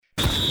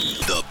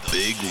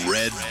Big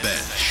Red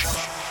Bench.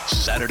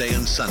 Saturday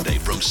and Sunday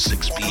from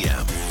 6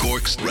 p.m.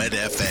 Cork's Red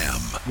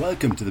FM.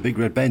 Welcome to the Big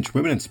Red Bench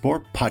Women in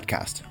Sport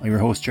podcast. I'm your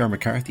host, Ger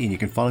McCarthy, and you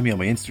can follow me on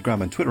my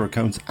Instagram and Twitter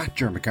accounts at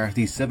Ger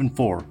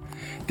McCarthy74.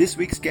 This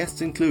week's guests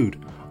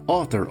include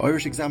author,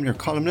 Irish Examiner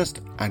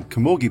columnist, and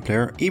Camogie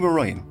player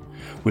Eimear.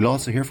 We'll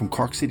also hear from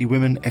Cork City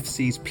Women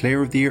FC's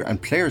Player of the Year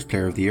and Players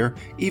Player of the Year,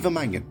 Eva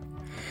Mangan.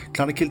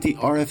 Clonakilty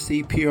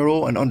RFC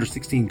PRO and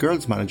Under-16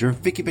 Girls Manager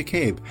Vicki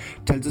McCabe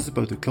tells us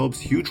about the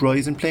club's huge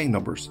rise in playing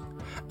numbers.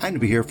 And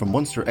we hear from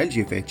Munster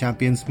LGFA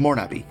champions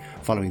Mourneabbey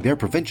following their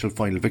provincial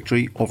final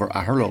victory over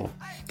Aherlow.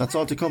 That's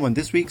all to come on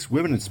this week's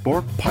Women in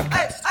Sport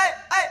podcast.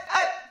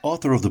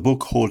 Author of the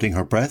book Holding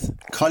Her Breath,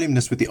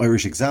 columnist with the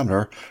Irish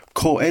Examiner,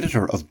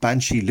 co-editor of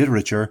Banshee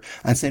Literature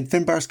and St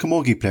Finbarr's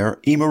Camogie player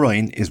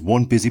Eimear is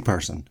one busy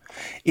person.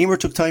 Eimear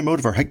took time out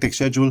of her hectic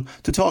schedule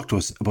to talk to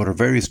us about her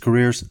various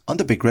careers on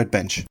the Big Red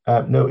Bench.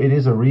 No, it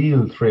is a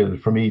real thrill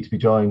for me to be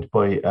joined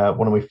by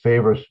one of my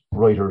favourite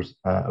writers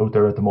out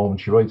there at the moment.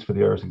 She writes for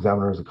the Irish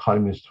Examiner as a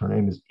columnist. Her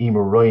name is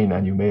Eimear,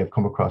 and you may have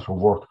come across her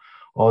work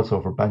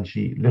also for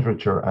Banshee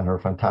Literature and her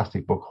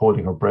fantastic book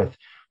Holding Her Breath,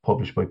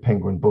 published by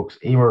Penguin Books.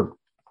 Eimear,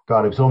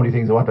 God, I have so many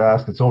things I want to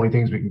ask and so many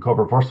things we can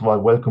cover. First of all,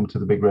 welcome to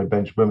the Big Red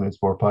Bench Women in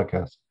Sport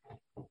podcast.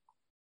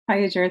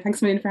 Hi, Jared.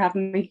 Thanks a million for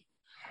having me.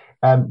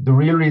 The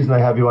real reason I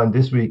have you on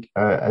this week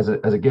as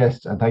a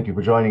guest, and thank you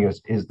for joining us,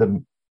 is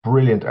the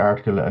brilliant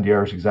article in the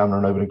Irish Examiner,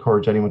 and I would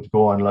encourage anyone to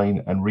go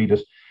online and read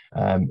it.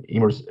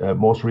 Eimear's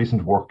most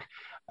recent work,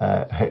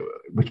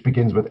 which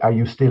begins with, "Are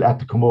you still at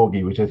the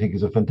Camogie?" which I think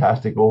is a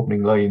fantastic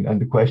opening line, and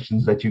the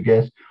questions that you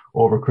get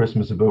over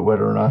Christmas about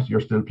whether or not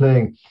you're still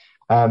playing.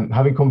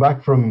 Having come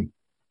back from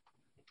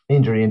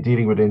injury and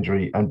dealing with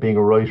injury and being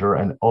a writer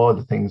and all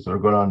the things that are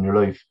going on in your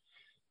life,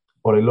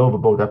 what I love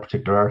about that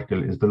particular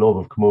article is the love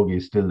of Camogie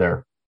is still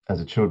there, as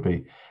it should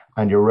be.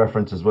 And your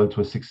reference as well to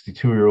a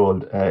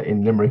 62-year-old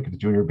in Limerick, the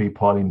Junior B,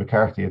 Pauline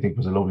McCarthy, I think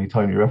was a lovely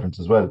timely reference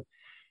as well.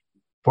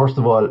 First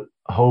of all,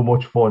 how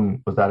much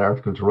fun was that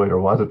article to write, or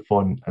was it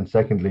fun? And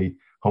secondly,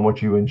 how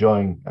much are you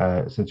enjoying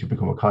since you've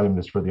become a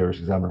columnist for the Irish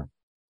Examiner?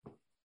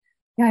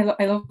 Yeah,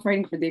 I love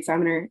writing for the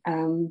Examiner.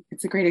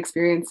 It's a great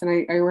experience,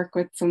 and I work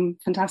with some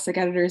fantastic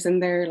editors in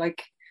there,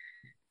 like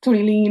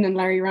Tony Lean and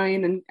Larry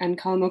Ryan and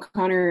Colin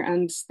O'Connor,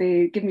 and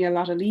they give me a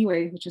lot of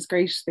leeway, which is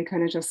great. They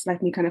kind of just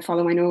let me kind of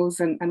follow my nose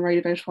and write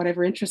about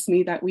whatever interests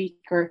me that week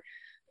or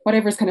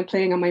whatever's kind of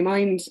playing on my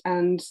mind.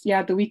 And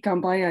yeah, the week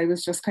gone by, I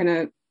was just kind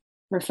of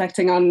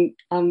reflecting on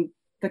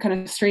the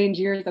kind of strange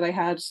year that I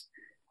had,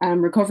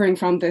 recovering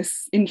from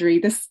this injury,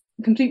 this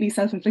completely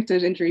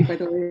self-inflicted injury, by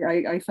the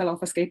way. I fell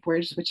off a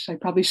skateboard, which I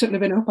probably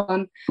shouldn't have been up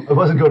on. I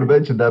wasn't going to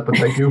mention that, but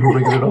thank you for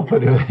bringing it up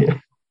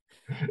anyway.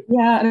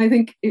 Yeah, and I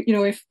think,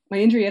 if my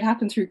injury had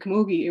happened through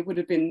Camogie, it would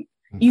have been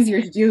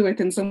easier to deal with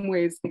in some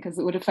ways, because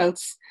it would have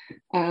felt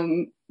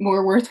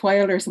more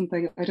worthwhile or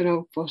something. I don't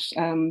know, but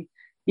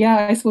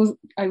yeah, I suppose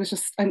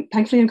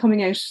thankfully I'm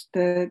coming out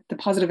the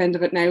positive end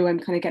of it now. I'm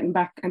kind of getting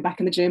back. I'm back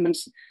in the gym, and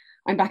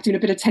I'm back doing a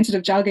bit of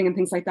tentative jogging and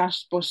things like that.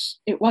 But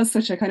it was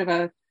such a kind of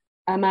a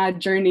mad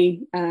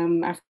journey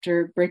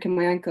after breaking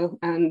my ankle,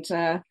 and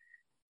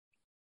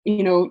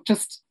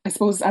just, I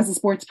suppose, as a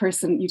sports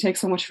person, you take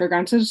so much for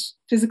granted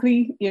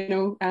physically.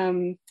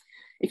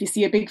 If you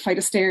see a big flight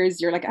of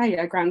stairs, you're like,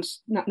 yeah, grand,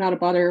 not a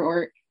bother.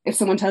 Or if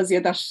someone tells you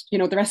that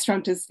the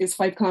restaurant is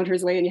 5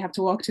 kilometers away and you have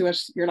to walk to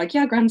it, you're like,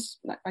 yeah, grand,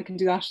 I can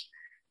do that.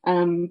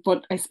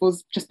 But I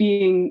suppose just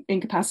being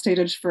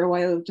incapacitated for a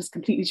while just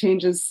completely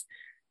changes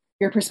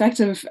your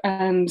perspective.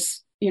 And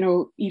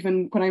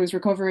even when I was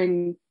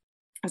recovering,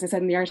 as I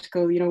said in the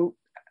article,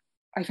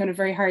 I found it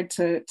very hard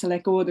to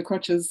let go of the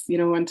crutches,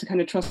 and to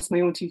kind of trust my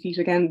own 2 feet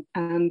again.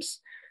 And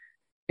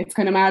it's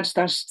kind of mad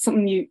that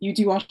something you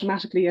do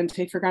automatically and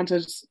take for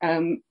granted,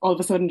 all of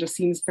a sudden just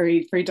seems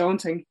very, very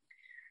daunting.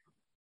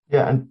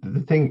 Yeah, and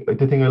the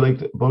thing I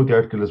liked about the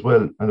article as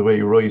well, and the way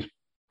you write,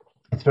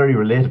 it's very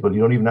relatable. You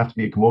don't even have to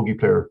be a Camogie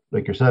player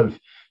like yourself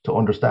to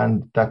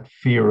understand that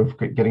fear of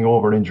getting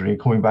over an injury and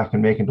coming back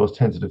and making those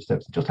tentative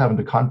steps. Just having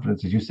the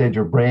confidence, as you said,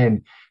 your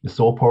brain is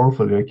so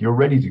powerful. Like, you're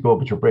ready to go,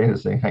 but your brain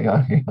is saying, hang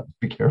on,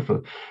 be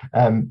careful.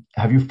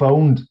 Have you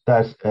found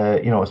that,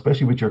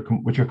 especially with your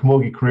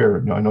Camogie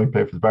career, I know you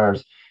played for the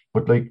Bars,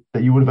 but like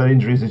that you would have had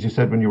injuries, as you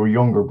said, when you were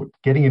younger, but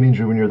getting an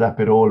injury when you're that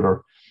bit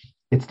older,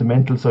 it's the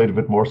mental side of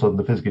it more so than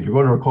the physical. You're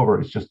going to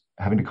recover. It's just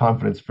having the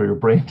confidence for your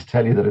brain to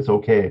tell you that it's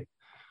okay.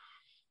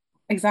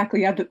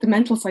 Exactly. Yeah, the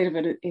mental side of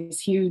it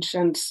is huge.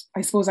 And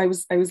I suppose I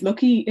was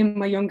lucky in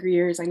my younger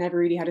years. I never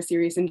really had a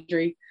serious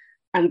injury.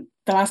 And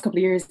the last couple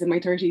of years in my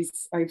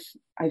 30s,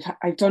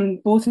 I've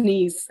done both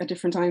knees at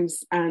different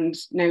times, and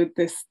now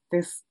this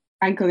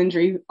ankle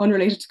injury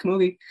unrelated to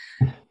Camogie.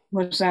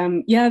 But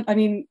yeah, I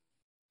mean,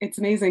 it's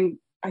amazing.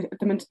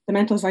 The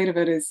mental side of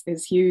it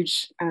is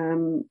huge,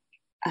 and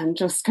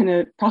just kind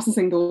of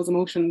processing those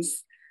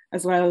emotions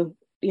as well.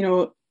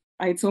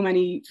 I had so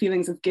many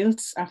feelings of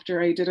guilt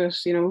after I did it,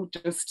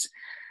 just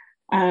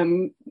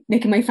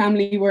making my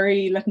family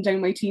worry, letting down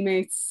my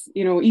teammates,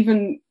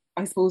 even,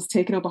 I suppose,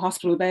 taking up a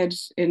hospital bed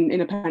in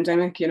a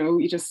pandemic.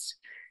 You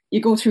you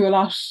go through a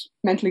lot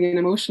mentally and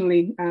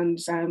emotionally, and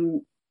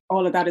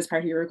all of that is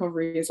part of your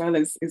recovery as well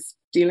as is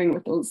dealing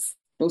with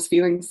those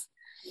feelings.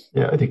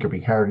 Yeah, I think you're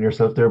being hard on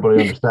yourself there, but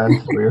I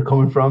understand where you're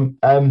coming from.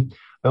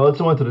 I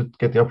also wanted to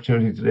get the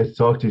opportunity today to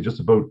talk to you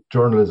just about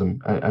journalism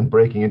and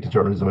breaking into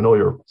journalism. I know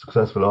you're a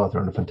successful author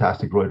and a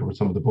fantastic writer with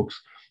some of the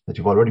books that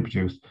you've already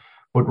produced,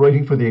 but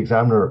writing for the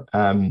Examiner,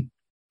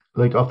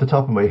 like off the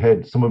top of my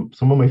head, some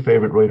of my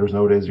favorite writers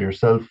nowadays are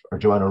yourself, or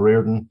Joanna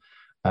Reardon,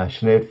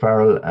 Sinead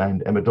Farrell,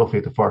 and Emma Duffy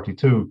at the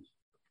 42.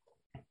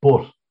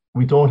 But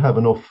we don't have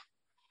enough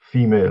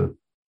female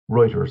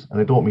writers, and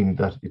I don't mean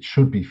that it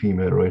should be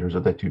female writers, or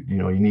that you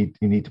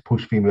need to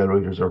push female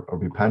writers or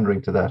be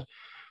pandering to that.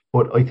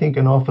 But I think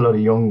an awful lot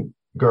of young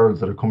girls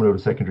that are coming out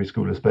of secondary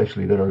school,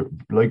 especially, that are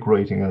like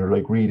writing and are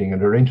like reading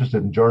and are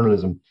interested in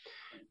journalism,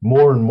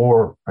 more and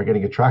more are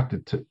getting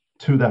attracted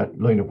to that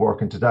line of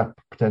work and to that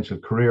potential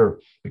career,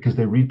 because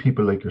they read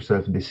people like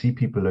yourself and they see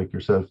people like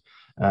yourself,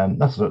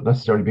 not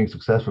necessarily being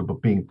successful,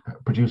 but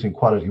producing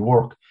quality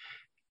work.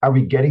 Are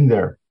we getting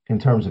there in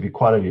terms of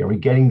equality? Are we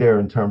getting there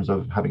in terms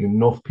of having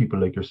enough people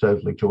like yourself,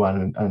 like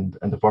Joanne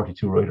and the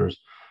 42 writers?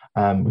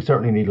 We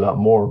certainly need a lot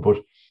more, but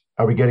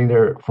are we getting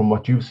there from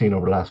what you've seen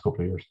over the last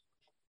couple of years?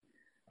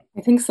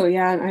 I think so,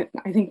 yeah.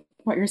 I think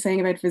what you're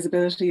saying about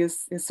visibility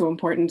is so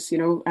important.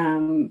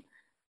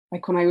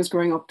 Like when I was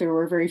growing up, there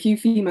were very few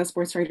female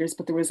sports writers,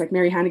 but there was like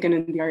Mary Hannigan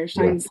in the Irish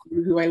Times,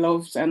 who I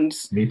loved, and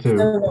me too.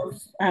 Still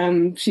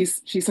love.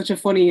 She's such a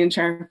funny and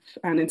sharp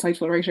and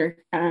insightful writer.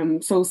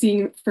 So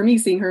seeing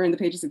her in the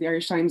pages of the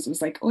Irish Times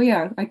was like, oh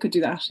yeah, I could do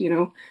that,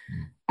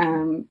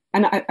 And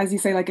as you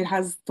say, like it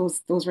has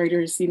those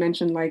writers you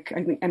mentioned, like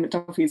I think Emma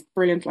Duffy is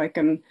brilliant, like,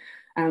 and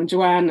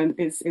Joanne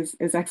is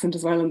excellent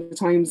as well in the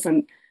Times,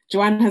 and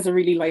Joanne has a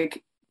really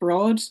like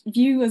broad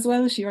view as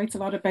well. She writes a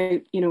lot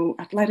about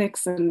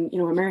athletics and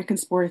American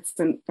sports,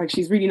 and like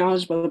she's really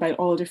knowledgeable about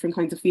all different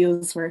kinds of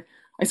fields, where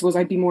I suppose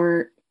I'd be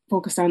more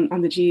focused on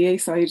the GAA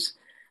side,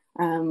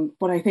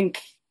 but I think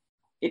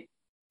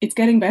it's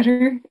getting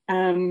better.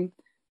 One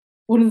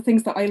of the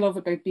things that I love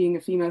about being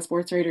a female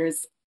sports writer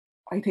is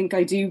I think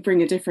I do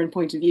bring a different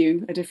point of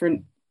view, a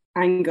different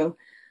angle.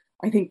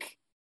 I think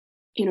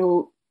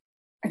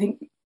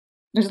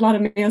there's a lot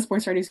of male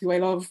sports writers who I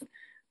love,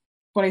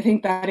 but I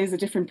think that is a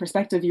different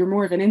perspective. You're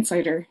more of an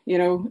insider,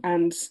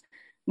 and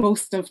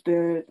most of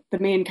the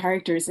main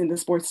characters in the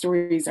sports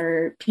stories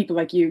are people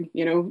like you're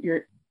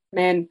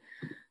men.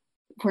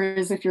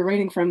 Whereas if you're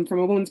writing from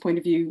a woman's point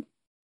of view,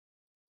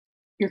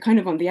 you're kind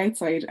of on the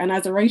outside. And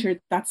as a writer,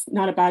 that's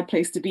not a bad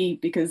place to be,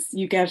 because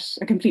you get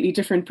a completely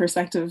different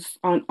perspective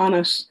on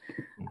it.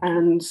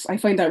 And I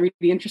find that really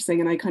interesting.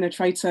 And I kind of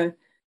try to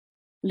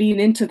lean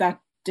into that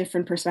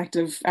different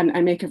perspective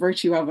and make a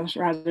virtue of it,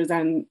 rather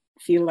than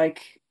feel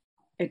like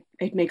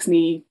it makes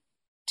me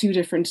too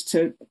different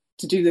to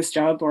do this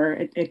job, or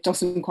it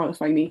doesn't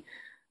qualify me.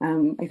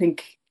 I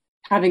think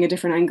having a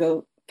different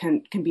angle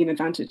can be an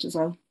advantage as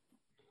well.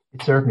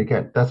 It certainly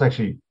can. That's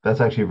actually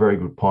a very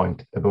good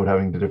point about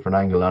having the different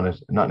angle on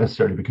it. Not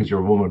necessarily because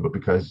you're a woman, but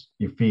because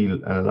you feel,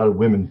 and a lot of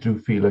women do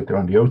feel like they're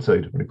on the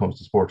outside when it comes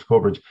to sports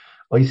coverage.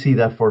 I see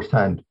that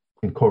firsthand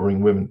in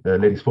covering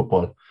ladies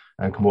football,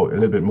 and a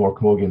little bit more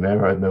Camogie and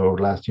Aherlow now over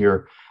the last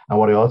year. And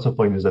what I also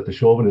find is that the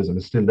chauvinism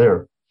is still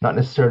there, not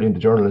necessarily in the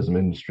journalism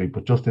industry,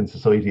 but just in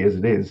society as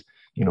it is.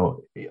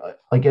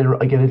 I get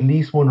at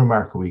least one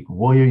remark a week.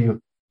 Why are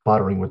you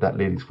bothering with that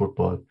ladies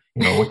football?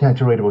 What can't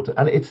you write about it?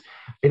 And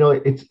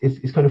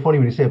it's kind of funny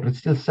when you say it, but it's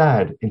still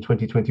sad in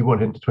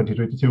 2021 into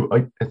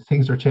 2022.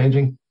 Things are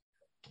changing.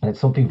 And it's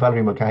something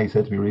Valerie McCabe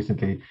said to me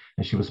recently,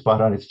 and she was spot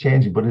on. It's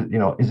changing, but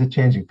is it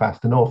changing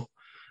fast enough?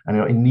 And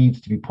it needs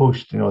to be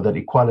pushed. That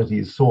equality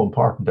is so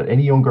important, that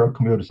any young girl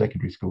coming out of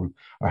secondary school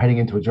or heading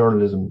into a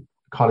journalism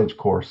college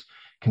course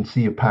can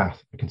see a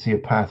path. It can see a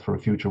path for a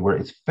future where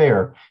it's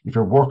fair. If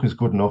your work is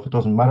good enough, it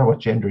doesn't matter what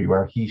gender you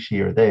are, he, she,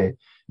 or they.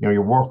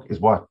 Your work is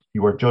what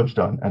you are judged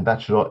on, and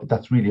that's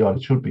really all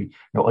it should be.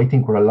 Now, I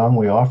think we're a long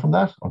way off from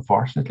that,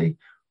 unfortunately,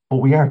 but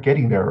we are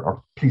getting there.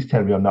 Or please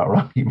tell me I'm not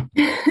wrong.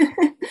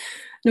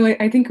 No,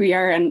 I think we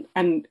are,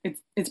 and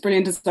it's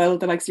brilliant as well,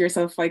 the likes of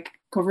yourself, like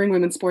covering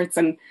women's sports,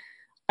 and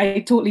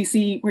I totally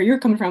see where you're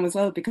coming from as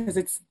well, because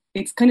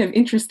it's kind of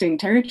interesting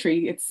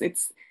territory.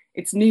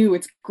 It's new,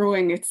 it's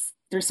growing.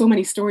 There's so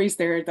many stories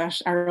there that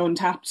are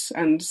untapped,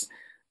 and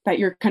that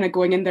you're kind of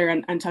going in there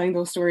and telling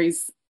those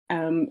stories,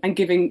 and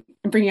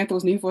bringing out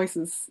those new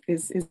voices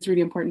is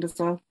really important as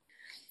well.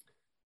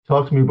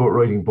 Talk to me about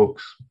writing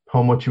books.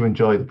 How much you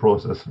enjoy the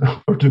process,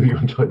 or do you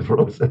enjoy the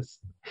process?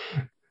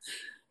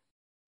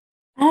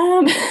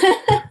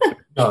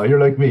 No, you're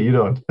like me. You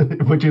don't,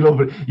 but you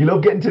love it. You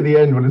love getting to the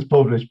end when it's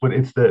published, but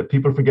it's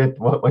people forget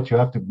what you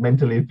have to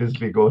mentally and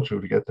physically go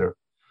through to get there.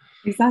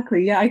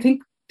 Exactly. Yeah, I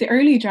think the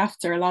early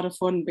drafts are a lot of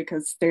fun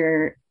because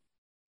they're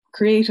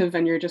creative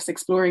and you're just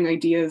exploring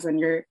ideas and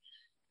you're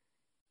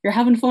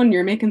having fun.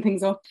 You're making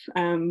things up.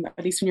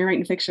 At least when you're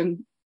writing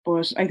fiction.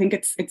 But I think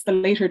it's the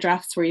later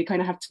drafts where you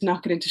kind of have to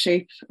knock it into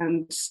shape,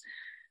 and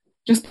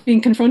just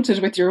being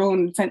confronted with your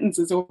own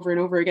sentences over and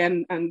over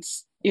again, and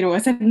a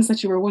sentence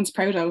that you were once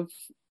proud of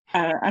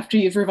after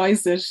you've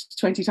revised it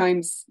 20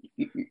 times,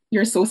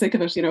 you're so sick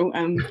of it, you know.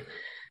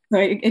 So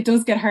it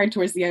does get hard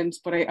towards the end,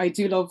 but I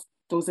do love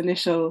those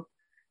initial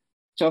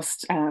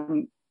just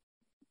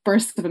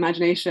bursts of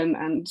imagination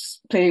and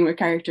playing with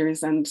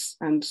characters and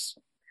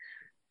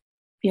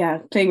yeah,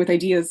 playing with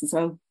ideas as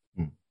well.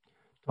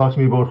 Talk to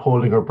me about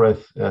Holding Our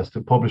Breath,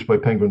 still published by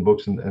Penguin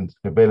Books and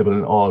available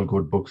in all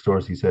good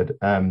bookstores, he said.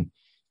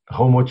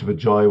 How much of a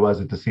joy was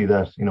it to see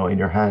that, you know, in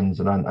your hands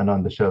and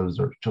on the shelves,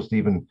 or just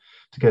even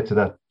to get to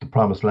the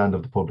promised land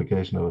of the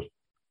publication of it?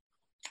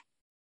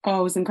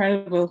 Oh, it was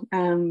incredible.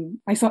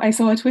 I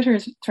saw a Twitter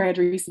thread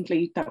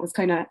recently that was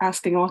kind of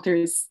asking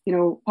authors, you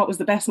know, what was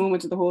the best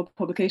moment of the whole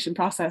publication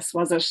process?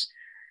 Was it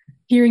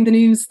hearing the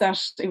news that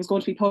it was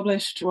going to be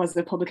published? Was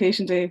it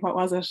publication day? What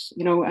was it?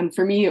 You know, and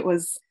for me, it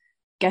was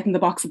getting the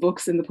box of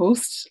books in the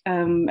post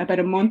about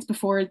a month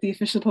before the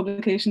official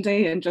publication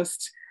day, and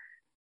just,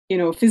 you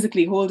know,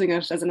 physically holding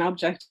it as an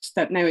object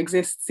that now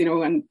exists, you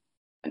know, and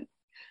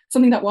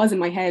something that was in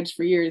my head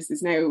for years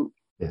is now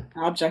an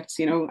object,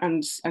 you know,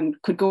 and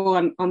could go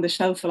on the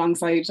shelf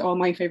alongside all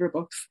my favorite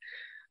books.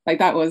 Like,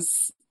 that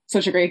was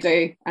such a great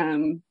day.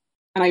 And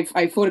I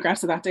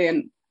photographed it that day,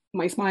 and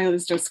my smile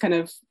is just kind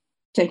of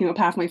taking up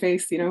half my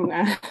face, you know.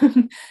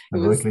 And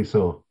rightly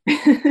so.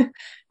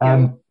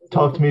 Yeah.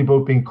 Talk to me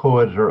about being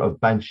co-editor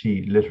of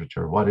Banshee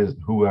Literature.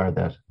 Who are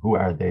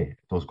they,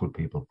 those good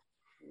people?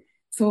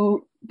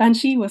 So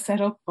Banshee was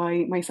set up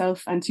by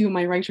myself and two of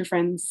my writer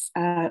friends,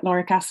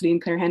 Laura Cassidy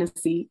and Claire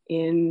Hennessy,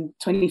 in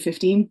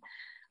 2015.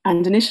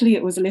 And initially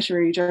it was a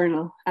literary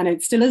journal, and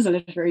it still is a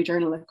literary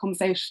journal. It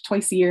comes out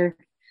twice a year,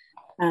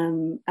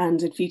 and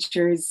it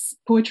features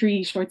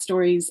poetry, short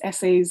stories,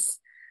 essays,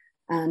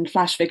 and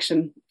flash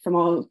fiction from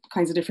all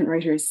kinds of different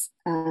writers.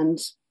 And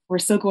we're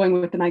still going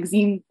with the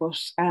magazine, but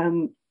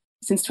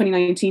since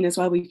 2019 as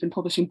well, we've been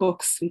publishing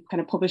books. We've kind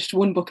of published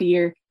one book a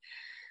year.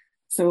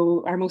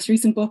 So our most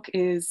recent book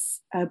is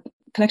a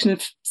collection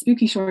of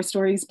spooky short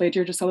stories by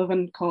Deirdre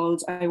Sullivan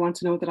called I Want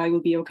to Know That I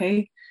Will Be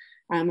Okay.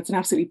 It's an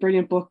absolutely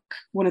brilliant book.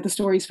 One of the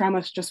stories from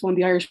it just won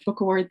the Irish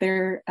Book Award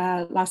there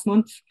last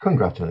month.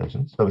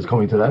 Congratulations. I was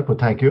coming to that, but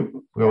thank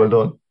you. Well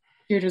done.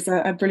 Deirdre's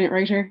a brilliant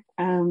writer.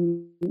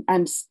 And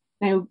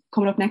now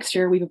coming up next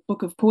year, we have a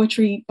book of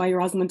poetry by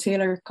Rosamund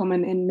Taylor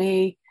coming in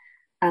May.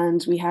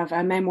 And we have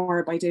a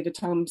memoir by David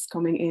Toms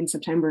coming in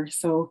September.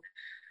 So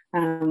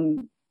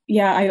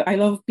I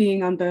love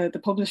being on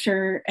the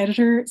publisher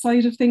editor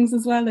side of things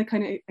as well. It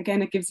kind of,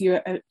 again, it gives you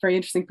a very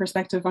interesting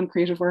perspective on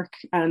creative work,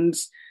 and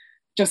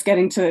just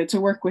getting to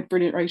work with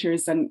brilliant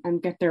writers and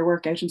get their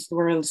work out into the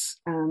world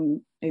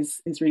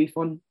is really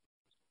fun.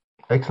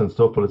 Excellent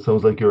stuff. Well, it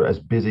sounds like you're as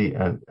busy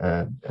as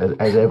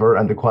ever,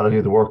 and the quality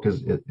of the work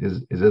is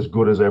as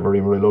good as ever. I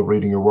love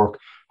reading your work.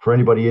 For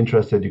anybody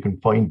interested, you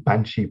can find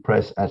Banshee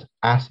Press at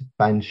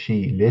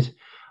Banshee Lit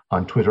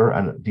on Twitter,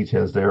 and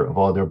details there of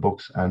all their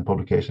books and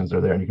publications are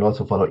there. And you can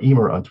also follow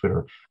Eimear on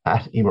Twitter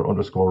at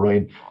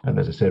Eimear_Ryan. And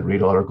as I said,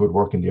 read all our good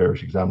work in the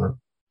Irish Examiner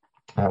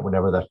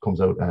whenever that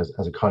comes out as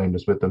a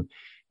columnist with them.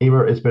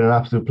 Eimear, it's been an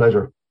absolute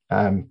pleasure.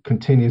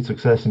 Continued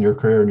success in your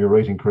career and your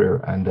writing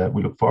career, and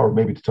we look forward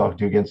maybe to talking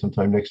to you again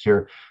sometime next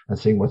year and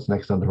seeing what's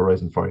next on the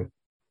horizon for you.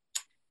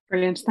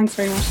 Brilliant. Thanks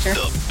very much, Ger.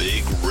 The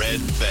Big Red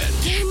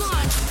Bench.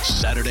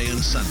 Saturday and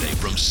Sunday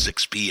from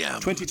 6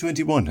 p.m.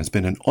 2021 has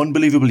been an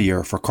unbelievable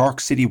year for Cork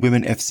City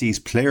Women FC's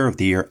Player of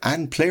the Year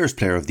and Players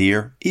Player of the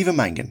Year, Eva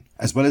Mangan.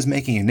 As well as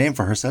making a name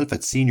for herself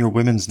at Senior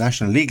Women's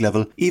National League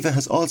level, Eva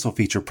has also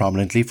featured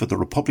prominently for the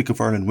Republic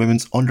of Ireland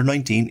Women's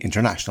Under-19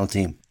 international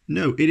team.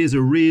 Now, it is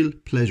a real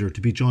pleasure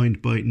to be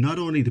joined by not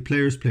only the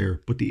Players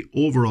Player, but the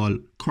overall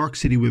Cork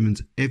City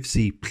Women's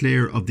FC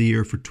Player of the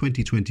Year for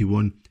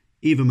 2021,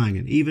 Eva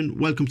Mangan. Eva,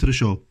 welcome to the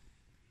show.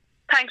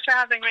 Thanks for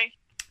having me.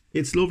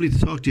 It's lovely to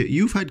talk to you.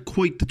 You've had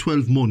quite the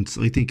 12 months,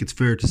 I think it's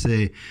fair to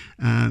say.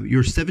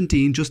 You're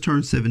 17, just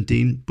turned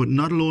 17, but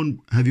not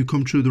alone have you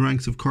come through the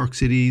ranks of Cork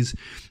City's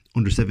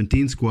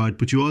under-17 squad,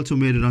 but you also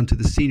made it onto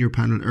the senior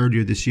panel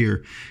earlier this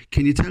year.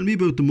 Can you tell me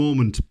about the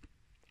moment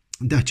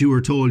that you were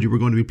told you were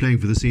going to be playing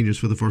for the seniors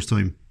for the first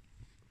time?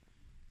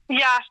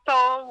 Yeah,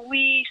 so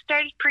we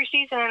started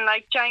pre-season in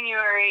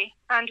January,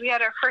 and we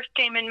had our first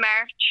game in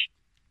March.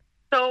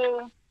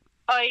 So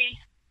I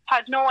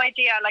had no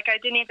idea, I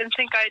didn't even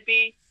think I'd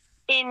be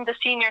in the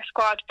senior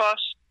squad, but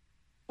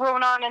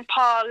Ronan and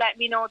Paul let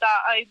me know that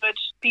I would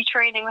be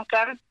training with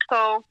them.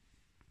 So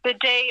the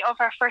day of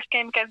our first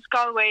game against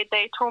Galway,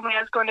 they told me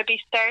I was going to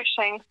be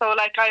starting. So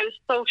I was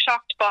so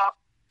shocked, but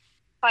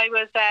I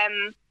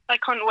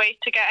couldn't wait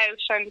to get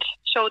out and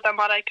show them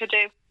what I could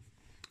do.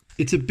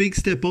 It's a big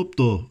step up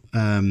though,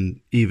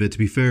 Eva, to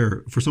be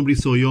fair, for somebody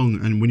so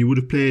young. And when you would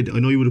have played, I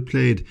know you would have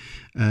played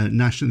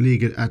National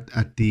League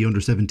at the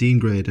under-17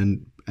 grade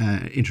and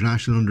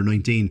international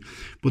under-19,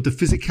 but the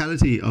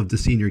physicality of the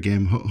senior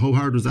game, how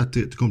hard was that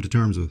to come to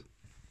terms with?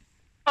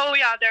 Oh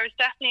yeah, there was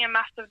definitely a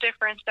massive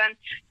difference, and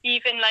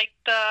even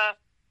the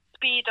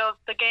speed of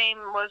the game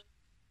was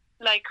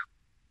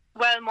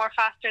well more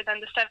faster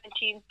than the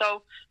 17.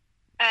 So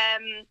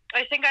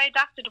I think I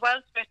adapted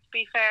well to it, to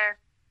be fair,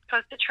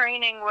 because the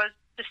training was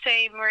the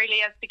same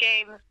really as the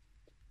games.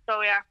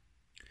 So yeah.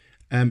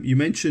 You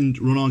mentioned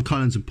Ronan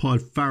Collins and Paul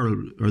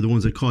Farrell are the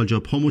ones that called you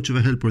up. How much of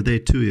a help were they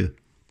to you?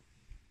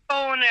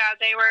 Oh yeah,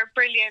 they were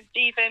brilliant.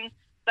 Even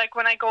like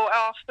when I go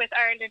off with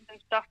Ireland and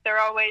stuff, they're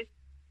always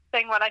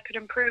saying what I could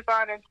improve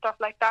on and stuff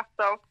like that.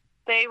 So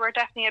they were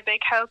definitely a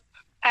big help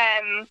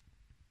to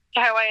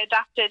how I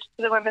adapted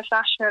to the Women's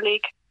National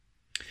League.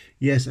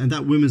 Yes, and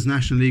that Women's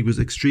National League was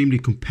extremely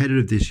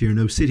competitive this year.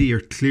 Now, City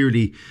are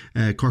clearly,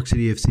 Cork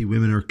City FC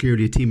women are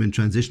clearly a team in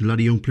transition. A lot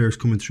of young players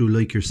coming through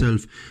like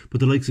yourself. But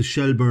the likes of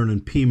Shelburne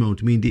and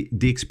Peamount, I mean,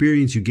 the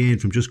experience you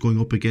gained from just going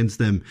up against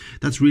them,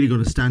 that's really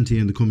going to stand to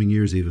you in the coming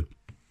years, Eva.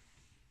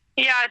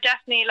 Yeah,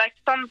 definitely. Like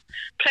some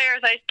players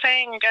I was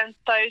playing against,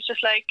 I was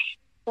just like,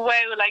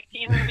 wow, like to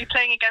even be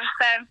playing against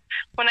them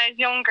when I was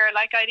younger,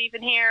 like I'd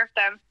even hear of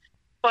them.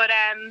 But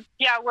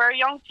yeah, we're a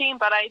young team,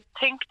 but I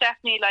think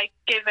definitely like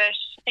give it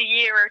a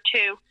year or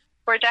two.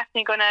 We're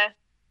definitely going to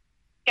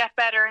get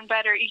better and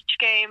better each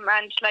game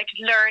and like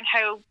learn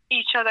how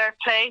each other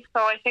play.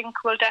 So I think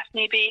we'll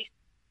definitely be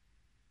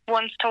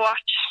ones to watch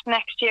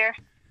next year.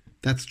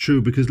 That's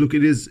true, because look,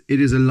 it is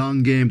a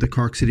long game that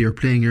Cork City are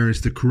playing here.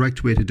 It's the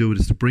correct way to do it.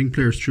 It's to bring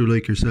players through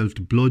like yourself,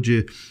 to blood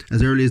you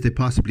as early as they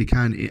possibly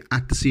can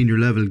at the senior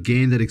level,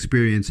 gain that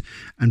experience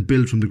and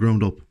build from the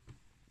ground up.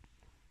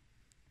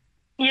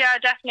 Yeah,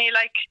 definitely.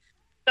 Like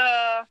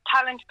the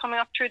talent coming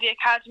up through the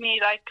academy,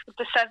 like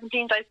the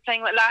 17s I was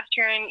playing with last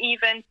year, and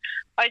even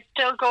I'd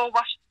still go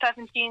watch the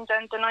 17s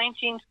and the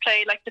 19s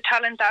play. Like the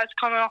talent that's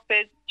coming up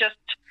is just,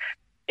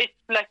 it's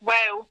like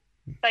wow.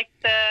 Like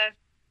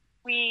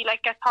we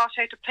like get taught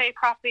how to play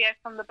properly out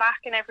from the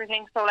back and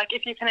everything. So like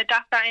if you can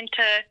adapt that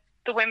into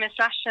the Women's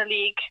National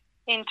League,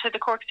 into the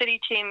Cork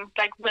City team,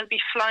 like we'll be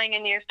flying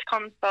in years to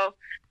come. So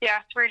yeah,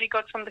 it's really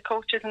good from the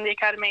coaches in the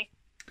academy.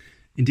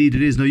 Indeed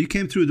it is. Now, you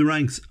came through the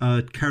ranks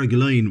at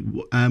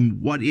Carrigaline.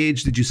 What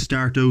age did you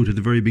start out at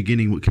the very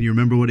beginning? Can you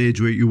remember what age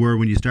you were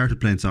when you started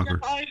playing soccer?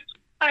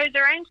 I was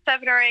around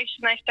 7 or 8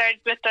 and I started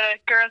with the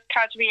girls'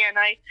 academy, and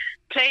I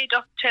played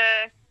up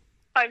to,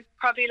 I was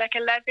probably like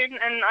 11,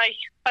 and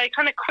I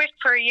kind of quit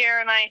for a year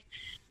and I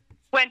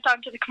went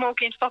on to the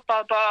Camogie in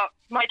football, but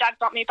my dad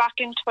got me back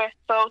into it.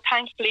 So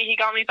thankfully he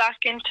got me back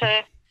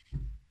into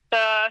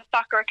the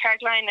soccer at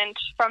Carrigaline, and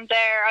from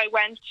there I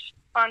went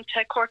on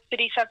to Cork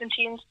City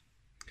 17s.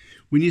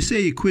 When you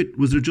say you quit,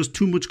 was there just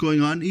too much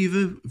going on,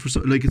 Eva?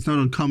 Like, it's not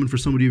uncommon for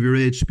somebody of your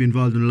age to be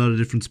involved in a lot of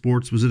different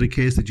sports. Was it a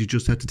case that you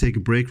just had to take a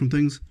break from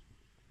things?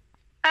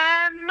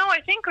 No,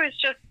 I think it was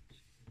just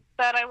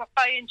that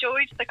I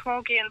enjoyed the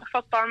camogie and the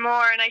football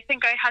more, and I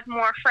think I had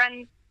more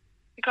friends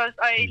because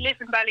I live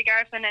in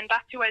Ballygarvan and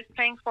that's who I was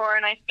playing for,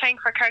 and I was playing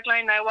for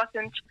Carrigaline. I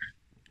wasn't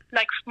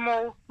like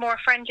more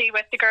friendly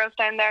with the girls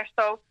down there,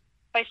 so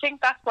I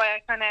think that's why I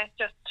kind of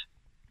just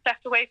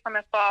stepped away from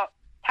it. But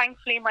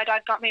thankfully my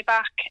dad got me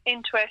back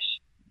into it.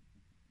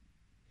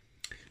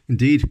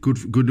 Indeed,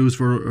 good news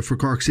for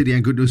Cork City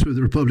and good news for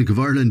the Republic of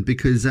Ireland,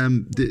 because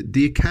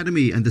the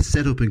academy and the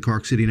setup in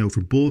Cork City now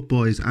for both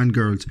boys and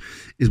girls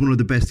is one of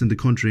the best in the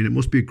country, and it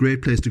must be a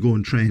great place to go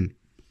and train.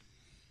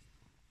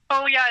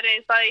 Oh yeah, it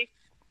is. I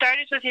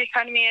started with the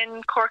academy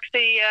in Cork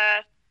City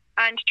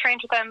and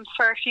trained with them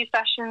for a few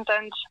sessions,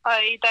 and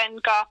I then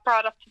got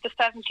brought up to the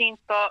 17th,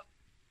 but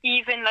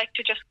even like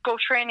to just go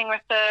training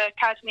with the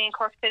academy in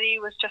Cork City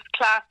was just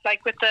class.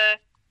 Like with the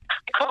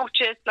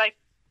coaches, like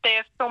they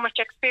have so much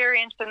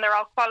experience and they're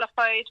all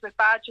qualified with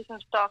badges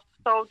and stuff,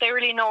 so they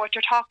really know what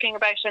you're talking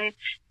about, and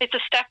it's a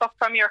step up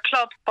from your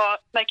club,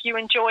 but like you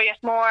enjoy it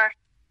more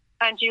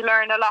and you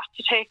learn a lot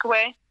to take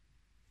away.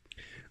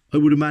 I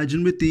would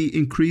imagine with the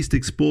increased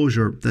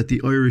exposure that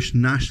the Irish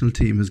national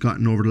team has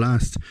gotten over the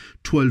last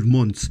 12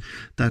 months,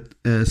 that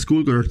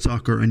schoolgirl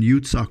soccer and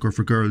youth soccer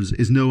for girls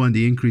is now on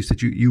the increase,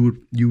 that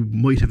you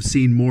might have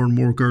seen more and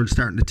more girls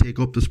starting to take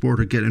up the sport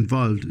or get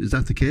involved. Is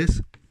that the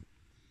case?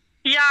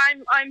 Yeah,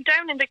 I'm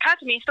down in the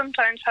academy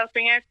sometimes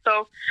helping out,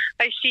 so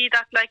I see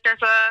that like there's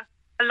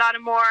a lot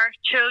of more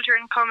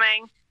children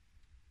coming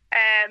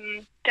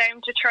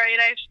down to try it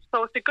out,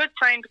 so it's a good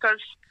sign, because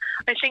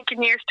I think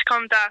in years to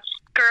come that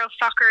girls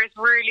soccer is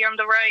really on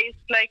the rise.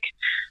 Like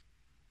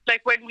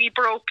when we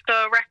broke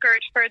the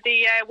record for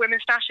the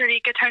Women's National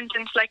League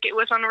attendance, like it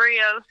was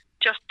unreal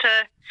just to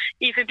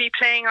even be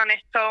playing on it.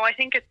 So I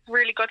think it's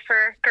really good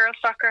for girls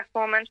soccer at the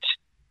moment.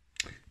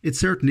 It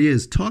certainly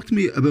is. Talk to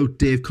me about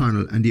Dave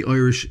Connell and the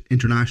Irish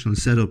international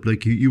setup.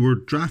 Like you were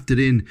drafted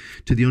in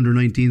to the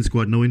under-19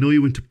 squad. Now I know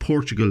you went to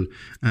Portugal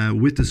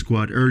with the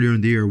squad earlier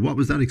in the year. What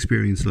was that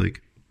experience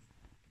like?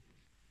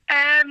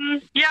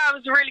 Yeah, it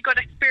was a really good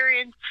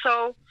experience.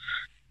 So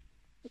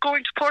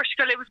going to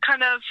Portugal, it was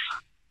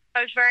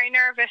I was very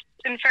nervous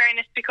in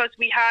fairness, because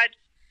we had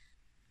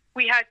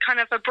kind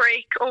of a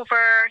break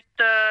over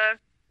the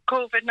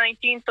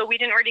COVID-19, so we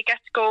didn't really get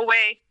to go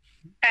away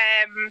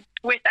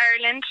with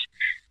Ireland.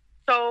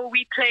 So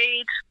we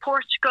played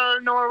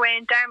Portugal, Norway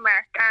and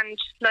Denmark, and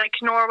like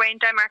Norway and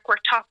Denmark were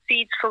top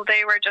seeds, so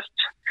they were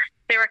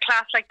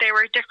class, like they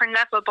were a different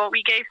level, but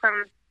we gave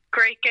them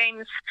great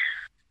games.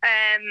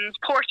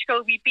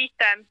 Portugal, we beat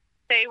them.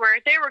 They were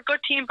a good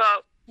team,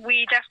 but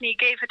we definitely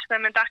gave it to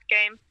them in that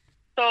game.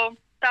 So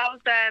that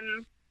was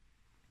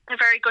a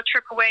very good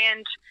trip away,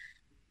 and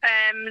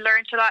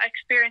learned a lot of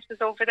experiences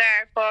over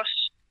there. But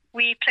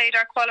we played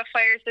our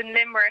qualifiers in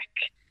Limerick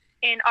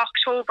in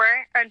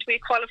October, and we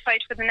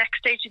qualified for the next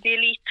stage of the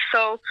elite.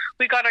 So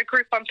we got our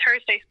group on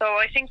Thursday. So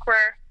I think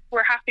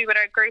we're happy with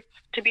our group,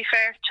 to be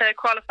fair, to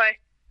qualify.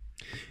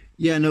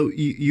 Yeah, no,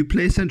 you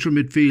play central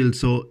midfield.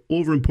 So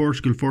over in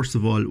Portugal, first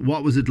of all,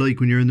 what was it like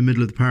when you're in the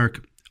middle of the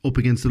park up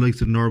against the likes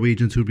of the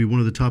Norwegians, who would be one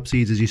of the top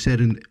seeds, as you said,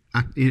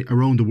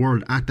 around the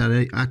world at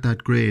that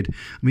grade?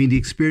 I mean, the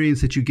experience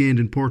that you gained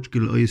in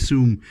Portugal, I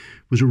assume,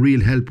 was a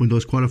real help when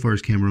those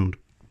qualifiers came around.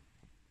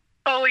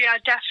 Oh yeah,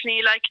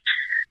 definitely. Like,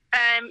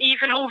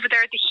 even over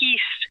there, the heat,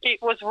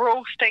 it was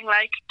roasting.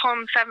 Like,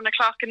 come 7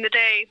 o'clock in the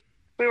day,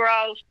 we were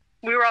all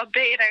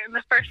bayed out in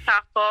the first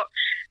half. But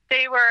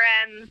they were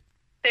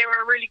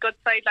a really good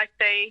side. Like,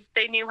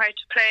 they knew how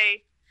to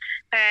play.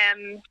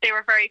 They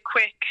were very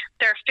quick.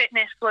 Their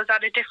fitness was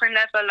at a different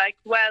level, like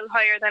well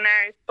higher than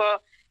ours.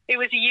 But it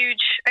was a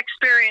huge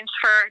experience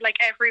for like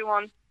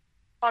everyone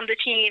on the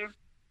team,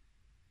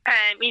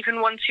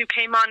 even ones who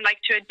came on, like,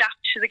 to adapt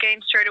to the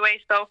game straight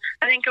away. So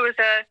I think it was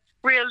a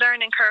real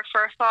learning curve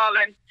for us all,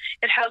 and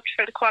it helped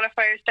for the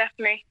qualifiers,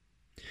 definitely.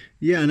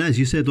 Yeah, and as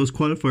you said, those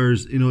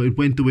qualifiers, it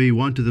went the way you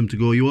wanted them to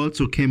go. You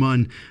also came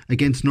on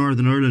against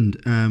Northern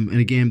Ireland in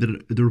a game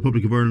that the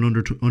Republic of Ireland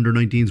under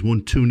 19s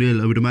won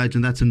 2-0. I would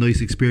imagine that's a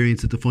nice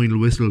experience at the final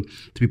whistle,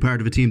 to be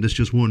part of a team that's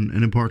just won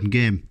an important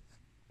game.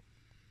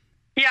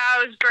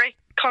 Yeah, it was great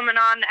coming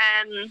on.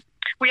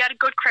 We had a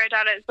good crowd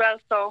at it as well,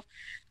 so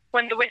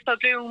when the whistle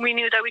blew and we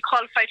knew that we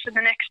qualified for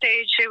the next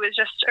stage, it was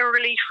just a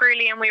relief,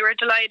 really, and we were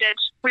delighted.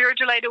 We were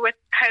delighted with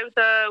how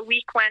the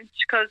week went,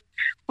 because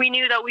we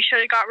knew that we should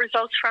have got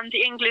results from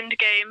the England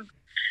game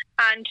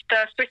and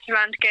the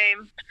Switzerland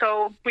game,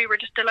 so we were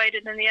just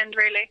delighted in the end,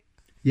 really.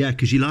 Yeah,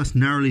 because you lost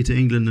narrowly to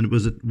England, and it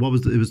was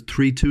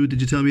 3-2.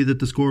 Did you tell me that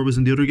the score was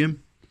in the other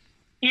game?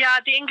 Yeah,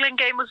 the England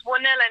game was 1-0,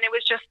 and it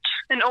was just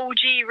an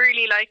OG,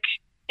 really. Like,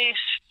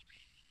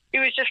 it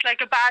was just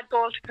like a bad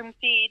goal to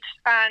concede.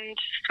 And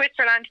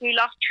Switzerland, we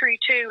lost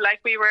 3-2. Like,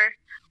 we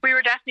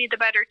were definitely the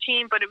better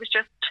team, but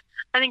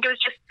I think it was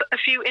just a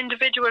few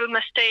individual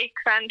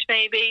mistakes, and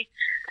maybe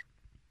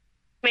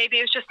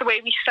it was just the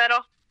way we set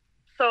up.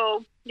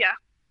 So yeah,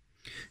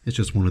 it's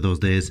just one of those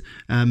days.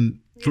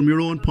 From your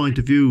own point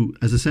of view,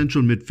 as a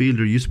central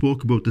midfielder, you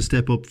spoke about the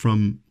step up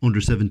from under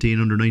 17,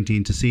 under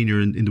 19 to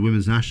senior in the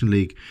Women's National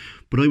League,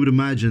 but I would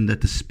imagine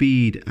that the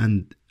speed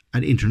and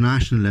at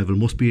international level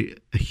must be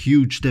a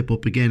huge step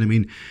up again. I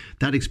mean,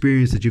 that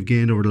experience that you've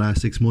gained over the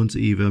last 6 months,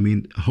 Eva, I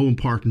mean, how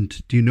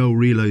important do you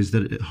realise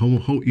how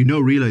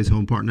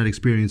important that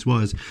experience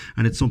was,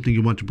 and it's something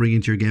you want to bring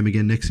into your game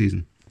again next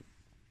season?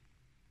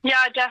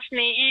 Yeah,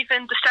 definitely.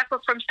 Even the step up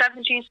from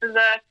 17 to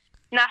the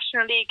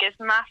National League is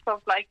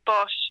massive. Like,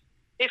 but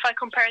if I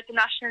compare the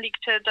National League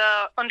to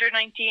the under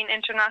 19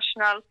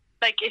 international,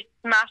 like, it's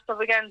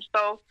massive again.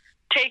 So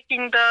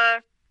taking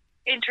the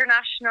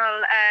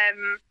international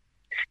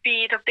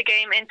speed of the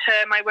game into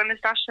my Women's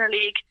National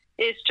League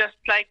is just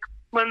like,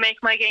 will make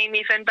my game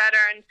even better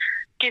and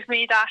give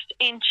me that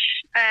inch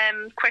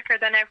quicker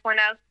than everyone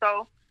else.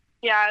 So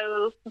yeah, it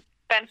will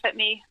benefit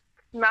me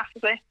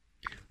massively.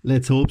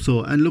 Let's hope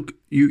so. And look,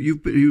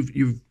 you've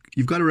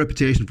got a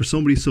reputation for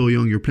somebody so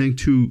young. You're playing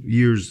 2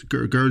 years,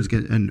 girls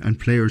and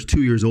players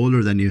 2 years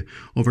older than you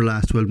over the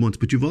last 12 months,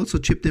 but you've also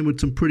chipped in with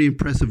some pretty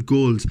impressive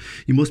goals.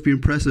 You must be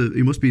impressive.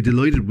 You must be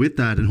delighted with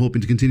that and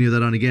hoping to continue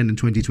that on again in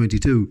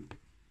 2022.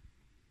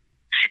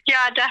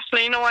 Yeah,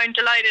 definitely. No, I'm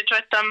delighted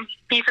with them.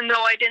 Even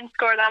though I didn't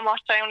score that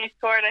much, I only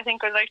scored, I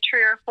think it was like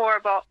 3 or 4,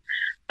 but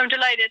I'm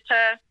delighted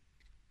to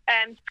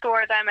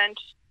score them and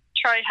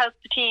try help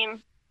the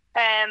team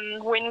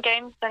win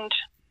games and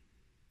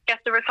get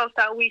the results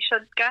that we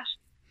should get.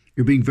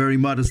 You're being very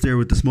modest there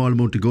with the small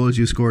amount of goals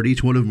you scored.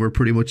 Each one of them were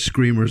pretty much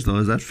screamers, though.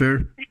 Is that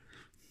fair?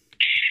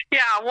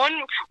 Yeah, one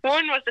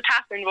was a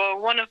tap-in, but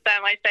one of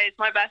them, I'd say, is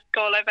my best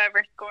goal I've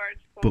ever scored.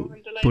 So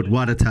but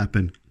what a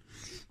tap-in.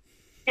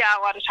 Yeah,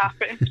 what a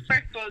tap-in.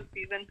 First goal of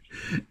the season.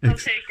 I'll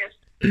take it.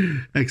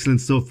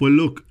 Excellent stuff. Well,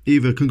 look,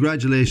 Eva,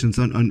 congratulations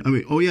on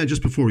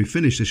just before we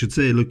finish, I should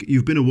say, look,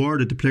 you've been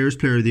awarded the Players'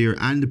 Player of the Year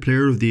and the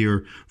Player of the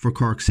Year for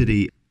Cork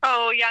City.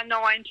 Oh yeah,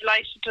 no, I'm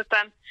delighted with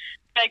them.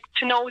 Like,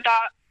 to know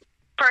that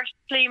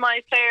firstly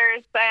my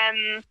players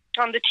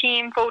on the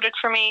team voted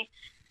for me,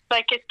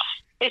 like,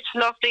 it's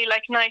lovely,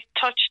 like, nice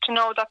touch to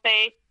know that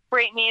they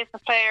rate me as a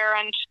player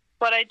and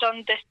what I've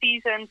done this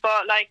season.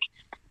 But like,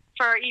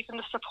 for even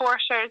the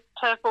supporters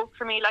to vote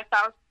for me, like,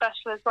 that was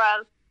special as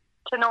well,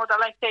 to know that,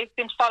 like, they've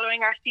been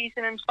following our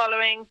season and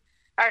following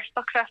our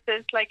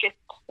successes. Like,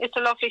 it's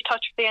a lovely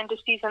touch for the end of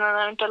the season, and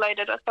I'm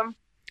delighted with them.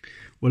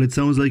 Well, it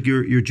sounds like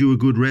you're due a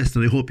good rest,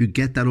 and I hope you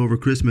get that over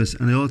Christmas,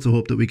 and I also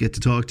hope that we get to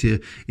talk to you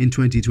in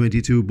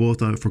 2022, both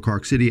for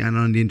Cork City and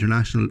on the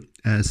international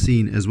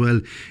scene as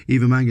well.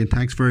 Eva Mangan,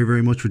 thanks very,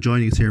 very much for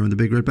joining us here on the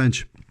Big Red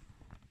Bench.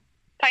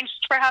 Thanks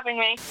for having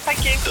me.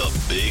 Thank you. The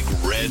Big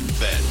Red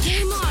Bench.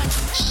 Game on.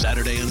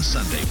 Saturday and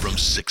Sunday from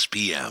 6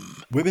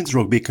 p.m. Women's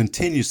rugby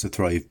continues to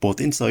thrive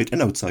both inside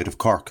and outside of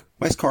Cork.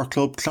 West Cork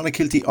club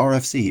Clonakilty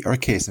RFC are a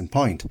case in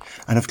point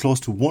and have close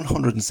to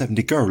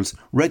 170 girls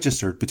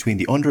registered between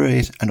the under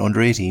 8 and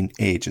under 18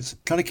 ages.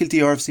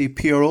 Clonakilty RFC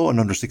PRO and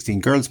under 16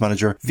 girls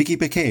manager Vicki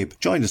McCabe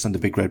joined us on the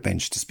Big Red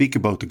Bench to speak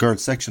about the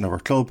girls section of our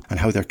club and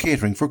how they're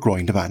catering for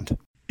growing demand.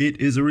 It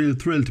is a real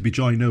thrill to be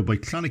joined now by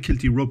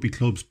Clonakilty Rugby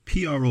Club's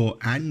PRO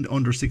and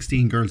under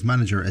 16 girls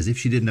manager, as if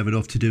she didn't have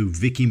enough to do,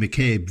 Vicki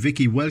McCabe.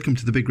 Vicki, welcome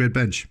to the Big Red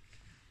Bench.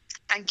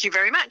 Thank you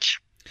very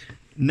much.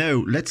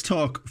 Now, let's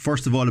talk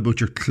first of all about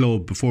your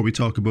club before we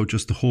talk about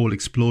just the whole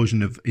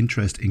explosion of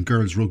interest in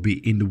girls rugby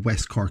in the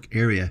West Cork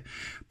area.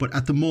 But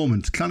at the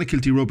moment,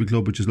 Clonakilty Rugby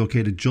Club, which is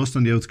located just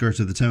on the outskirts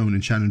of the town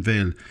in Shannon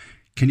Vale,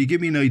 can you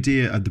give me an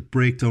idea of the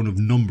breakdown of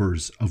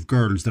numbers of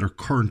girls that are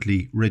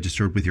currently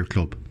registered with your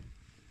club?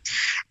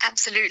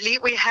 Absolutely.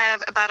 We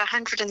have about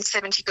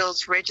 170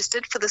 girls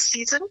registered for the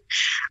season.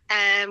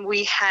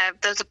 We have,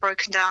 those are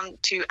broken down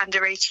to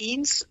under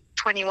 18s,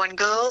 21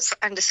 girls,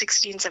 under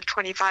 16s have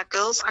 25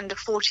 girls, under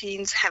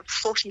 14s have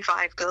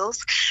 45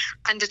 girls,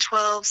 under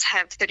 12s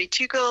have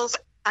 32 girls,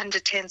 under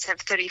 10s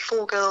have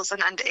 34 girls,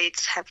 and under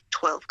 8s have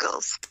 12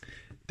 girls.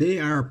 They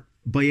are,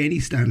 by any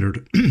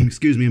standard,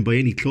 and by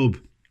any club,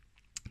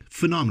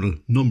 phenomenal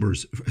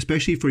numbers,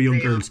 especially for young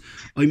girls.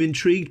 I'm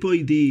intrigued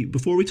by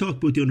before we talk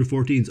about the under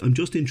 14s, I'm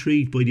just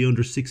intrigued by the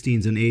under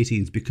 16s and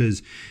 18s,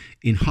 because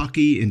in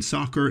hockey, in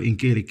soccer, in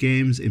Gaelic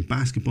games, in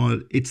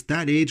basketball, it's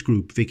that age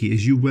group, Vicki,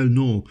 as you well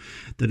know,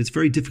 that it's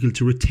very difficult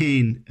to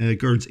retain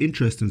girls'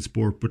 interest in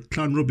sport, but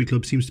Clon Rugby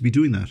Club seems to be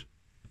doing that.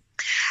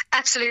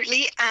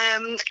 Absolutely.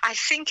 I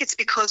think it's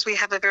because we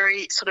have a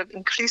very sort of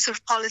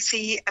inclusive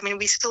policy. I mean,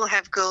 we still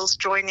have girls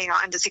joining our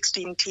under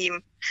 16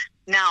 team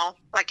now,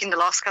 like in the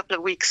last couple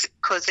of weeks,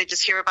 because they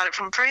just hear about it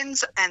from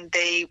friends and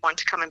they want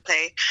to come and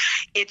play.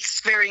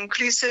 It's very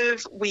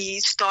inclusive. We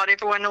start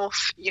everyone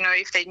off,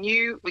 if they're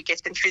new, we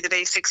get them through the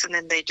basics and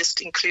then they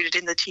just included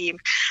in the team.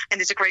 And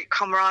there's a great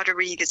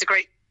camaraderie, there's a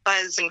great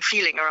buzz and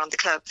feeling around the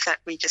club that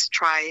we just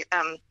try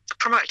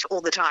promote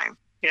all the time.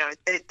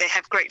 They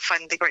have great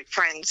fun, they're great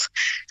friends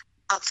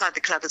outside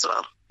the club as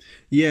well.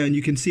 Yeah, and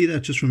you can see that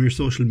just from your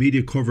social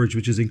media coverage,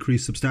 which has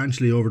increased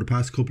substantially over the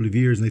past couple of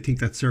years, and I think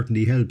that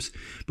certainly helps.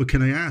 But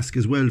can I ask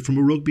as well, from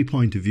a rugby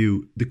point of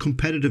view, the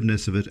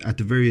competitiveness of it at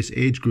the various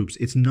age groups?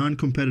 It's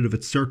non-competitive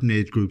at certain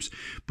age groups,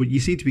 but you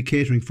seem to be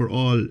catering for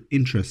all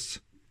interests.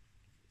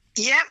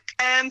 Yeah.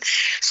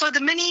 So the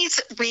minis,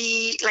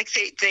 we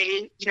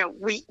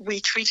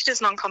treat it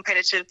as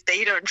non-competitive.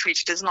 They don't treat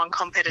it as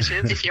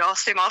non-competitive. If you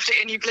ask them after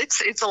any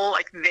blitz, it's all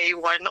like they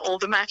won all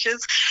the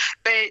matches.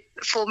 But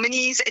for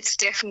minis, it's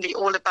definitely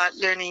all about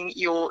learning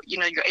your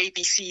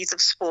ABCs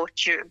of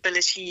sport, your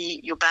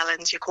ability, your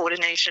balance, your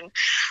coordination.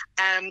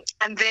 And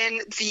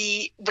then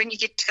when you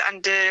get to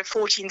under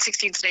 14,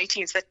 16s and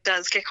 18s, that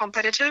does get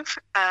competitive.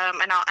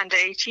 And our under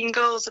 18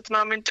 girls at the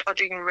moment are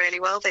doing really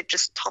well. They've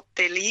just topped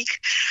their league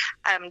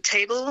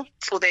table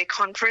for their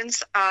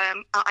conference. Our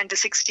under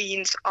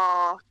 16s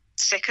are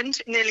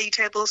second in their league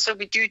table, so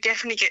we do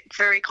definitely get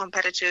very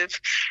competitive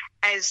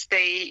as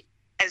they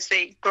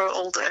grow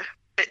older.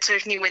 But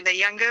certainly when they're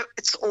younger,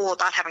 it's all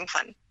about having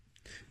fun.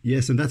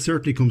 Yes, and that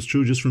certainly comes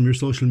true just from your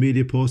social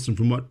media posts and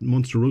from what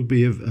Munster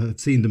Rugby have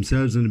seen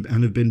themselves and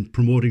have been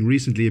promoting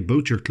recently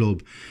about your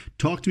club.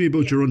 Talk to me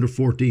about your under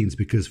 14s,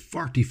 because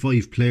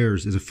 45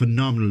 players is a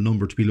phenomenal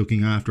number to be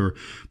looking after,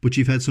 but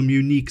you've had some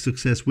unique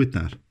success with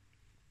that.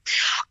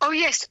 Oh,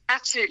 yes,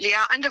 absolutely.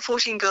 Our under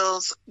 14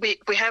 girls, we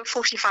have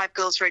 45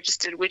 girls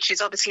registered, which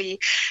is obviously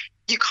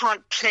you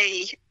can't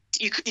play.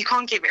 You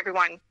can't give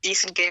everyone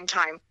decent game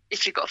time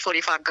if you've got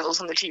 45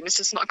 girls on the team. It's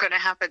just not going to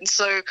happen.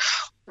 So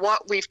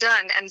what we've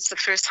done, and it's the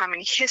first time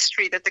in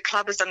history that the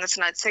club has done this,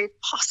 and I'd say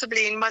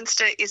possibly in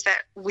Munster, is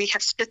that we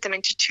have split them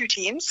into two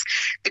teams,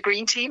 the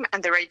green team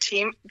and the red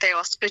team. They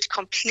are split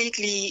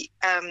completely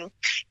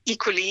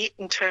equally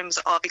in terms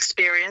of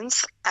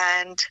experience,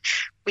 and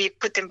we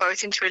put them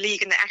both into a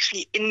league, and they're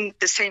actually in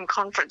the same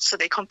conference, so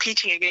they're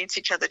competing against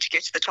each other to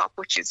get to the top,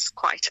 which is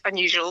quite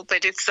unusual.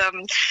 But it's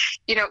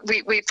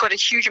we've got a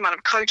huge amount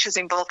of coaches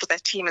involved with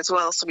that team as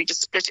well, so we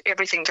just split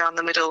everything down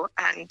the middle,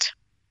 and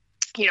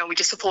we're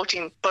just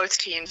supporting both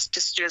teams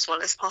just to do as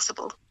well as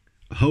possible.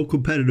 How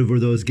competitive were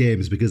those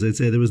games? Because I'd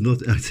say there was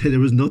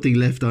nothing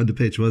left on the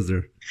pitch, was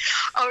there?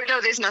 Oh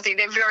no, there's nothing.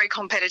 They're very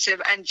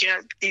competitive, and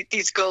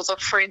these girls are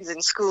friends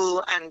in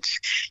school, and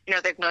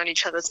they've known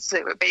each other since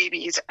they were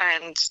babies,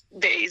 and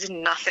there is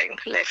nothing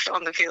left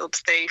on the field.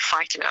 They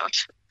fight it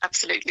out,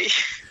 absolutely.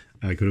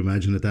 I could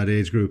imagine at that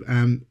age group.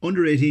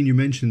 Under 18, you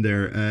mentioned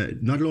there,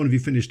 not only have you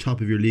finished top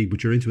of your league,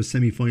 but you're into a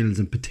semi-finals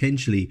and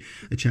potentially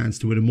a chance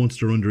to win a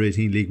Munster Under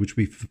 18 league, which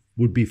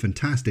would be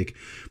fantastic.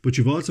 But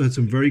you've also had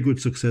some very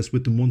good success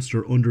with the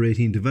Munster Under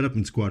 18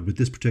 development squad with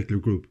this particular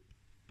group.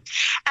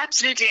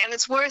 Absolutely, and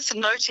it's worth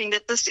noting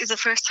that this is the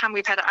first time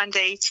we've had an Under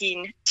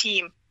 18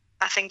 team,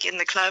 I think, in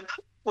the club.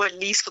 or at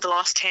least for the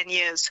last 10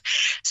 years.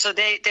 So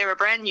they're a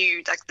brand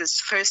new, like this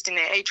first in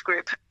their age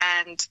group,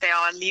 and they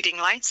are leading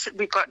lights.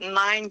 We've got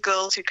 9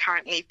 girls who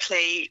currently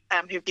play,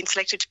 who've been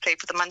selected to play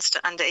for the Munster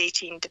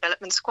Under-18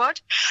 development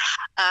squad.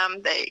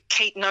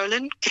 Kate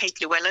Nolan, Kate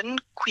Llewellyn,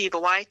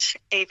 Quiva White,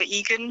 Ava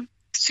Egan,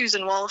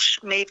 Susan Walsh,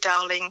 Maeve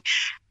Dowling,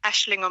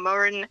 Aisling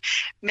O'Murran,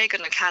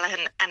 Megan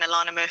O'Callaghan, and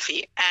Alana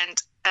Murphy.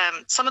 And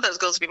some of those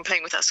girls have been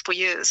playing with us for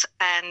years,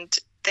 and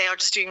they are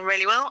just doing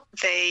really well.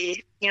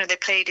 They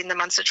played in the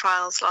Munster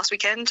trials last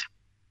weekend,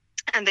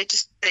 and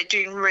they're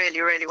doing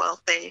really, really well.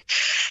 They've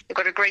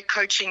got a great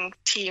coaching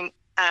team.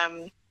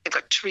 They've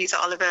got Teresa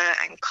Oliver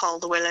and Carl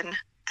Llewellyn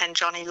and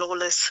Johnny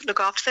Lawless look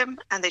after them,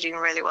 and they're doing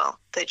really well.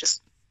 They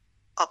just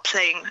are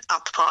playing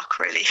out the park,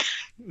 really.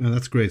 Oh,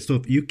 that's great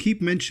stuff. You keep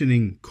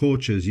mentioning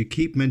coaches. You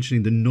keep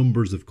mentioning the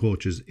numbers of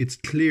coaches. It's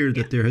clear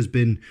that there has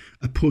been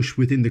a push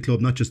within the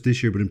club, not just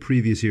this year, but in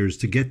previous years,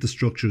 to get the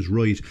structures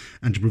right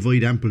and to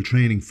provide ample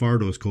training for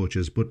those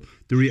coaches. But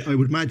I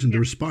would imagine the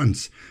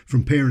response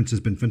from parents has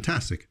been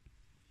fantastic.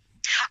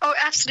 Oh,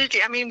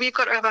 absolutely. I mean, we've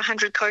got over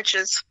 100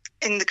 coaches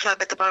in the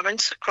club at the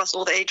moment across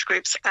all the age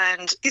groups,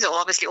 and these are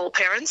obviously all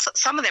parents.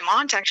 Some of them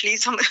aren't actually.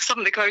 Some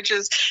of the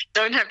coaches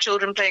don't have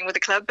children playing with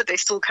the club, but they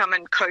still come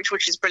and coach,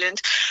 which is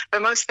brilliant.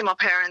 But most of them are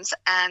parents,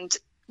 and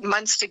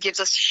Munster gives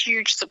us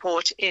huge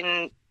support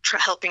in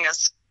helping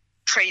us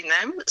train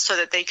them so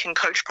that they can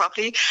coach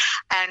properly.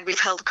 And we've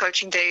held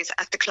coaching days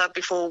at the club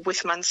before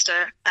with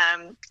Munster,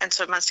 and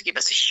so Munster give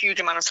us a huge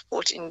amount of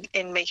support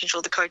in making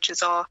sure the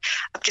coaches are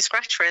up to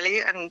scratch, really.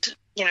 And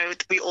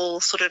we all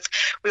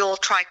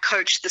try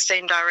coach the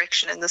same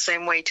direction in the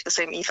same way, to the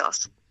same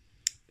ethos.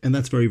 And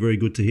that's very, very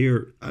good to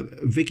hear.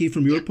 Vicki,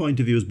 from your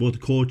point of view as both a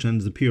coach and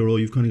as a PRO,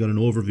 you've kind of got an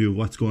overview of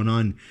what's going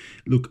on.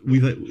 Look,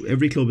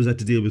 every club has had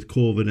to deal with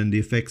COVID and the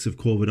effects of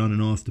COVID on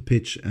and off the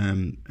pitch,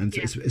 and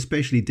it's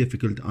especially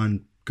difficult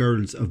on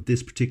girls of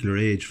this particular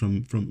age,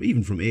 from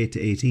 8 to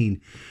 18.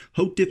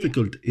 How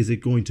difficult is it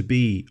going to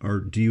be,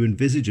 or do you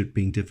envisage it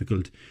being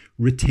difficult,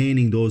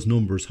 retaining those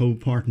numbers? How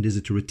important is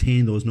it to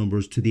retain those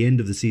numbers to the end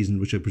of the season,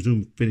 which I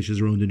presume finishes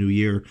around the new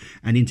year,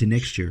 and into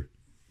next year?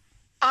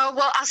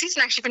 Well, our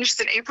season actually finishes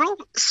in April.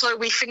 So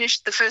we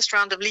finished the first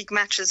round of league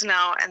matches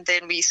now, and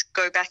then we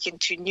go back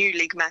into new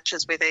league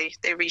matches where they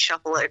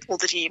reshuffle all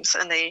the teams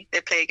and they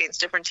play against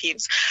different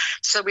teams.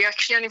 So we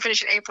actually only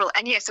finish in April.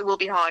 And yes, it will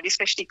be hard,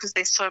 especially because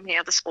there's so many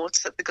other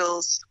sports that the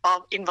girls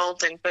are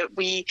involved in. But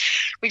we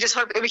just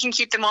hope that we can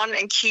keep them on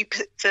and keep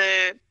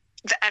the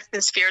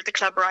atmosphere at the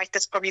club right.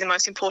 That's probably the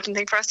most important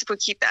thing for us. If we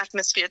keep the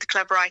atmosphere at the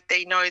club right,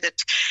 they know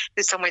that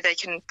there's somewhere they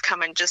can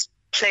come and just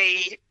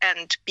play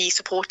and be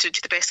supported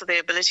to the best of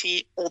their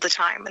ability all the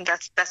time, and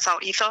that's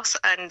our ethos.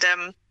 And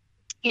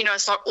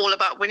it's not all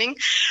about winning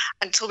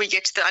until we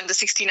get to the under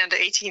 16, under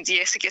 18s.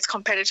 Yes, it gets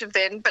competitive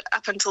then, but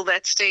up until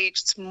that stage,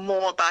 it's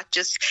more about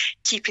just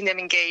keeping them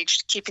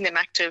engaged, keeping them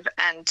active,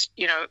 and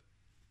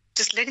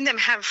just letting them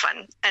have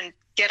fun and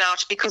get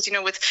out. Because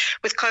with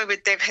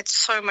COVID, they've had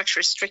so much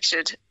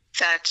restricted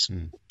that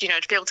to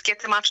be able to get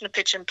them out on the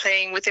pitch and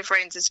playing with their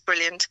friends is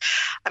brilliant.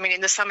 I mean, in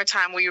the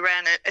summertime we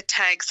ran a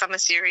tag summer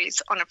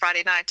series on a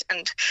Friday night,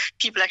 and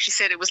people actually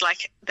said it was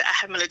like the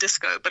Aherlow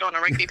disco but on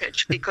a rugby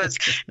pitch, because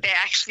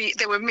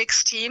they were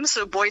mixed teams,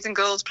 so boys and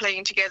girls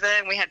playing together,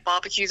 and we had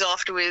barbecues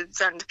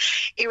afterwards, and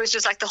it was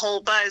just like the whole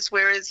buzz.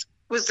 Whereas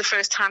it was the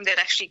first time they'd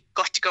actually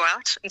got to go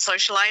out and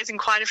socialise in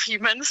quite a few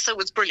months, so it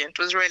was brilliant.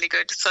 It was really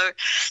good. So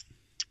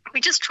we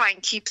just try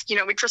and keep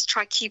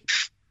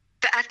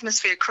the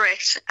atmosphere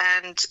correct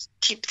and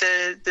keep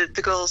the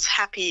girls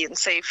happy and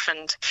safe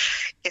and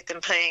get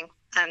them playing.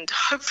 And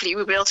hopefully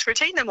we'll be able to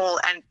retain them all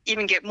and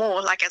even get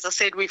more. Like, as I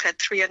said, we've had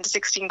 3 under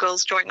 16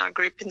 girls join our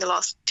group in the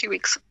last 2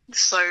 weeks.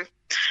 So,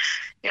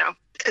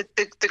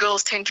 the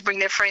girls tend to bring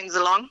their friends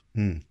along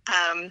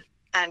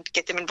and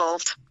get them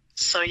involved.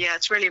 So, yeah,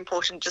 it's really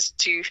important just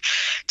to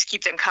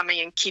keep them coming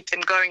and keep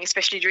them going,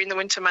 especially during the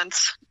winter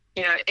months.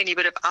 Any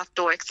bit of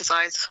outdoor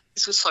exercise,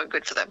 this was so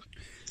good for them.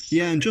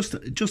 Yeah, and just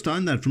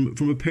on that,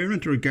 from a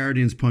parent or a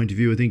guardian's point of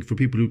view, I think for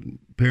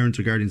parents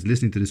or guardians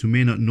listening to this who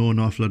may not know an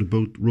awful lot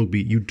about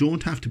rugby, you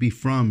don't have to be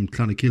from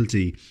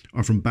Clonakilty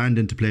or from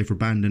Bandon to play for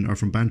Bandon or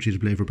from Bantry to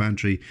play for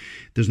Bantry.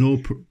 There's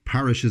no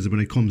parishes when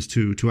it comes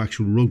to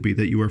actual rugby,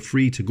 that you are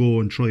free to go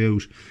and try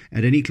out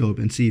at any club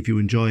and see if you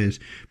enjoy it.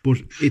 But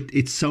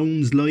it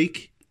sounds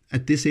like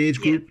at this age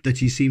group that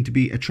you seem to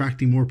be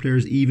attracting more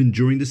players even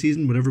during the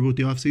season, whatever about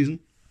the off season.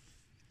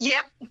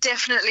 Yep,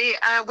 definitely.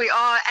 We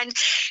are, and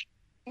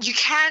you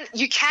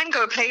can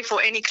go play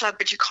for any club,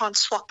 but you can't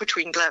swap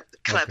between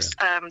clubs.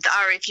 Okay. The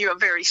RFU are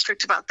very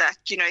strict about that,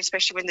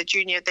 especially when the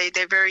junior,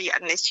 they're very,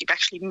 unless you've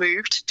actually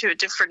moved to a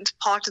different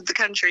part of the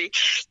country,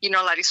 you're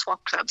not allowed to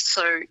swap clubs.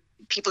 So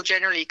people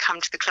generally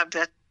come to the club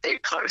that they're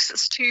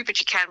closest to, but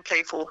you can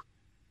play for,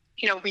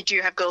 we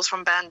do have girls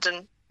from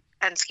Bandon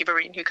and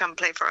Skibbereen who come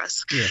play for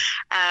us.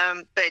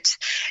 Yeah. But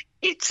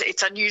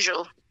it's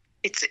unusual.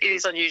 It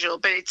is unusual,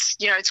 but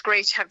it's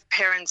great to have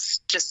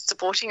parents just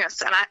supporting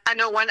us. And I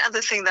know one other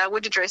thing that I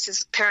would address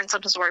is parents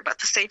sometimes worry about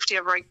the safety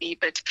of rugby,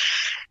 but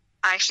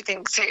I actually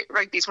think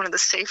rugby is one of the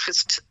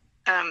safest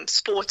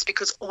sports,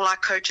 because all our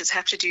coaches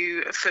have to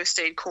do a first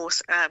aid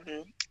course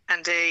and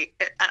an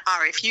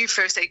RFU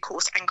first aid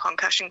course and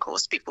concussion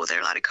course before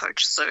they're allowed to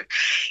coach. So,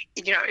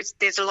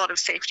 there's a lot of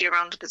safety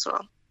around it as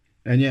well.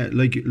 And yeah,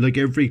 like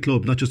every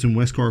club, not just in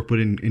West Cork but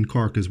in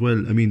Cork as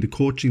well, I mean, the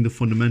coaching the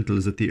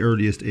fundamentals at the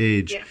earliest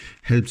age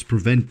helps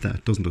prevent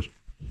that, doesn't it?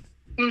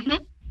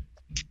 Mm-hmm.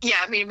 Yeah,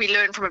 I mean, we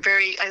learn from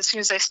as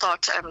soon as they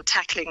start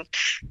tackling,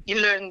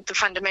 you learn the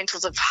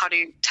fundamentals of how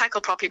to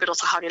tackle properly, but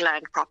also how to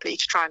land properly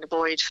to try and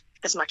avoid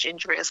as much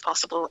injury as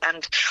possible.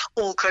 And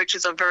all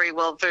coaches are very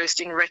well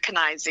versed in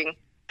recognising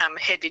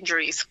head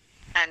injuries,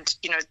 and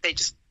they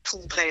just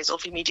pull players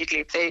off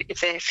immediately. If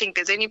they think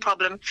there's any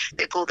problem,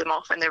 they pull them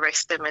off and they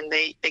rest them and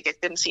they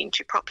get them seen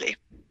to properly.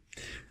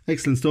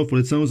 Excellent stuff.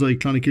 Well, it sounds like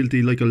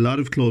Clonakilty, like a lot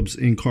of clubs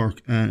in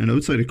Cork and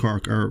outside of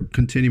Cork, are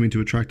continuing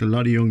to attract a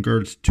lot of young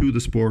girls to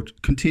the sport.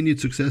 Continued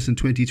success in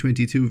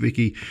 2022,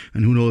 Vicki,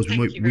 and who knows,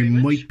 we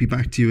might be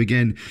back to you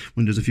again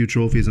when there's a few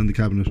trophies on the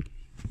cabinet.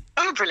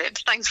 Oh,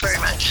 brilliant. Thanks very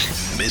much.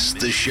 Missed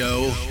the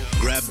show?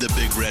 Grab the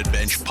Big Red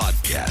Bench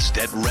podcast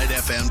at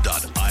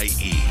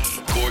redfm.ie.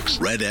 Cork's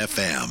Red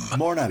FM.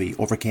 Mourneabbey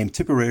overcame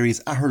Tipperary's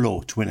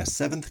Aherlow to win a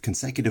 7th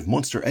consecutive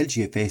Munster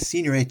LGFA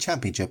Senior A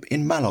Championship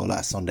in Mallow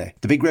last Sunday.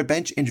 The Big Red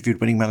Bench interviewed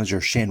winning manager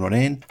Shane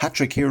Ronayne,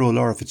 hat-trick hero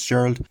Laura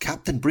Fitzgerald,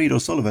 captain Breed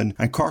O'Sullivan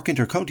and Cork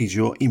inter-county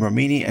duo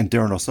Eimear and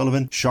Darren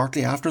O'Sullivan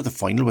shortly after the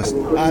final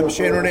whistle.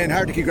 Shane Ronayne,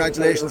 hearty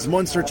congratulations.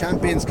 Munster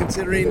champions,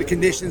 considering the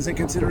conditions and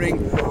considering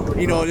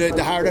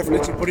the hard effort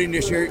that you put in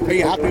this year. Are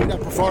you happy with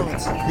that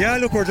performance? Yeah,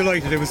 look, we're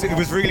delighted. It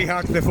was really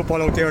hard to play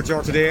football out there,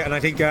 Ger, today, and I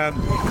think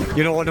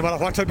no matter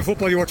what type of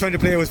football you were trying to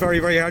play, it was very,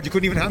 very hard. You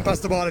couldn't even hand pass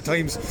the ball at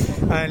times,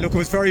 and look, it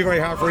was very, very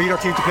hard for either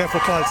team to play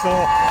football.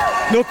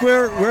 So look,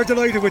 we're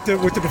delighted with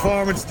the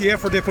performance, the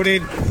effort they put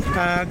in.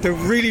 They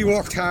really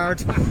worked hard.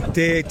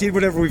 They did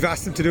whatever we've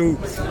asked them to do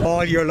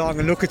all year long,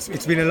 and look,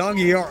 it's been a long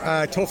year,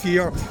 tough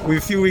year. We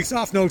have a few weeks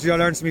off now to the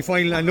All-Ireland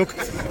semi-final, and look,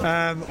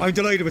 I'm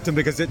delighted with them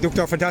because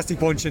they're a fantastic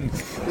bunch, and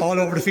all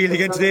over the field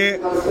again today,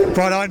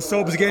 brought on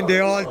subs again, they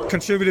all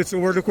contributed, so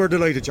we're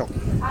delighted, Joe.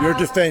 Your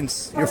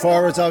defence, your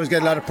forwards always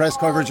get a lot of press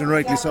coverage, and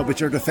rightly so, but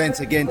your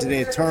defence again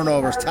today,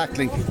 turnovers,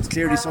 tackling, it's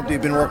clearly something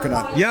you've been working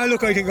on. Yeah,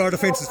 look, I think our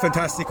defence is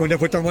fantastic. When they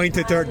put their mind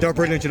to it, they're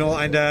brilliant,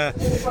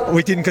 and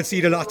we didn't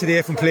concede a lot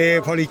today from play,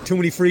 probably too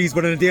many frees,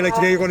 but on a day like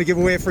today you're going to give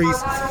away frees.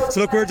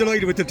 So look, we're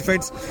delighted with the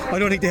defence. I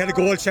don't think they had a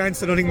goal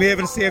chance, I don't think they have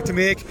a save to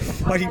make.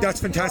 I think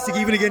that's fantastic.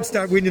 Even against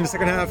that win in the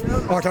second half,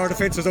 our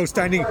defence was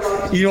outstanding.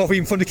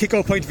 Even from the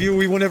kick-out point of view,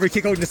 we won every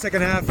kick-out in the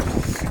second half.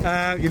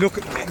 I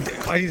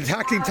think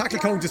the tackle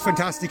count is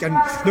fantastic, and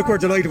look, we're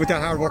delighted with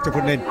that hard work they're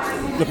putting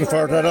in. Looking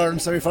forward to that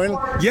Ireland semi-final?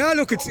 Yeah,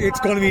 look, it's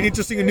going to be an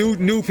interesting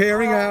new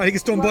pairing. I think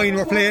it's Dunboyne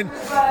we're playing.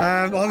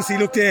 Obviously,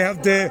 look, they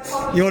have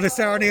the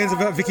star names of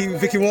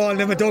Vicki Wall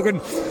and Emma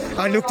Duggan,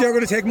 and look, they're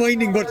going to take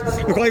minding. But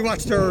look, I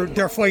watched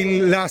their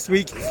final last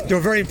week. They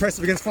were very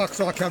impressive against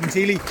Foxrock,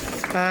 Camogie.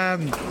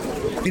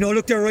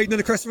 Look, they're riding on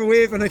the crest of a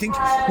wave, and I think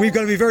we've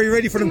got to be very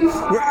ready for them.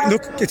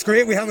 Look, it's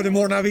great we have it in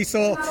Mourneabbey,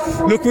 so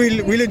look,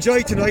 we'll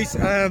enjoy tonight.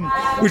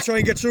 We'll try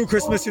and get through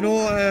Christmas,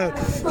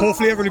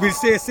 hopefully everybody will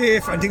stay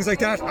safe and things like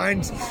that,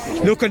 and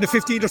look, on the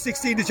 15th or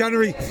 16th of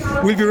January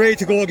we'll be ready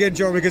to go again,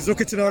 Ger, because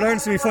look, it's an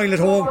All-Ireland semi-final at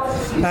home.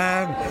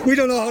 We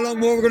don't know how long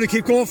more we're going to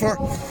keep going for,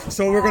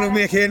 so we're going to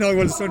make hay now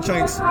while the sun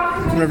shines.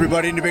 From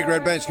everybody in the Big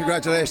Red Bench,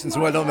 congratulations,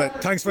 well done, mate.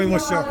 Thanks very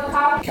much, Ger.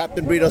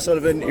 Captain Breed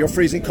O'Sullivan, you're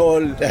freezing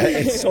cold,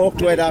 it's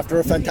soaked wet after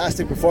a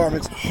fantastic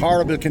performance,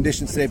 horrible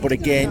conditions today, but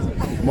again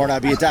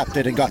Mourneabbey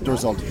adapted and got the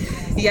result.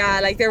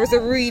 Yeah, there was a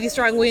really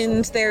strong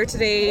wind there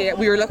today.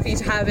 We were lucky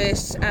to have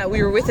it.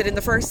 We were with it in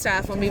the first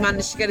half when we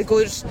managed to get a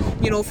good,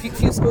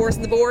 few scores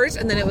on the board,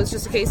 and then it was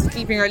just a case of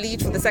keeping our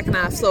lead for the second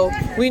half. So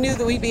we knew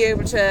that we'd be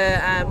able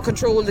to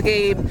control the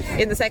game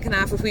in the second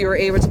half if we were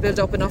able to build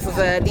up enough of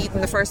a lead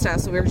in the first half.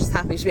 So we were just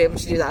happy to be able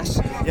to do that.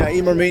 Yeah,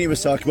 Eimear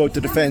was talking about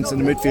the defence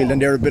and the midfield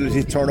and their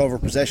ability to turn over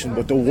possession,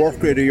 but the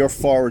work rate of your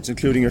forwards,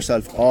 including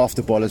yourself, off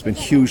the ball has been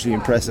hugely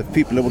impressive.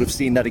 People would have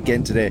seen that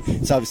again today.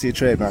 It's obviously a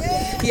trademark.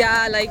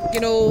 Yeah,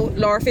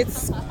 Laura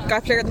Fitz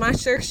got player of the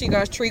match there. She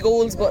got 3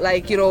 goals, but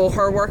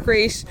her work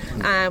rate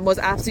was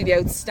absolutely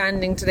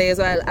outstanding today as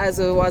well, as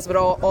it was with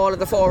all of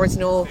the forwards.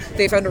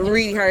 They found it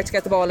really hard to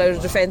get the ball out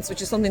of defence,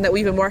 which is something that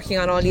we've been working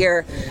on all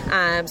year.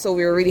 So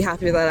we were really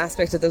happy with that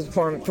aspect of the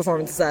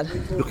performance as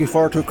well. Looking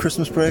forward to a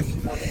Christmas break?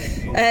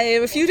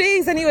 A few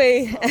days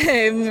anyway.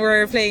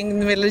 We're playing in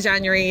the middle of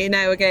January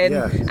now again,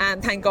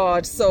 and thank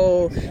God.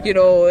 So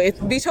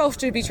it'd be tough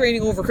to be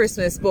training over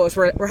Christmas, but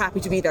we're happy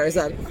to be there as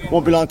well.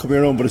 Won't be long coming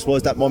around, but I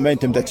suppose that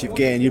momentum that you've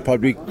gained, you'll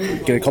probably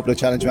get a couple of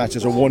challenge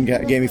matches or one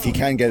game if you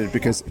can get it,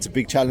 because it's a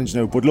big challenge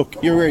now. But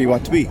look, you're where you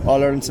want to be,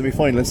 All-Ireland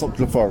semi-final, and something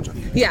to look forward to.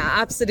 Yeah,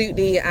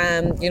 absolutely.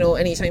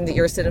 Any time that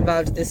you're still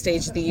involved at this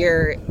stage of the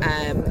year,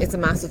 it's a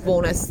massive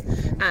bonus.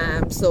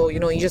 So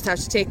you just have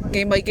to take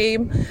game by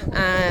game.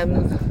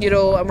 And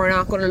we're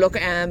not going to look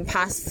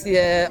past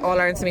the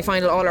All-Ireland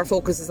semi-final. All our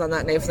focus is on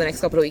that now for the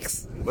next couple of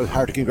weeks. Well,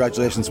 hearty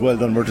congratulations, well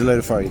done, we're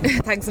delighted for you.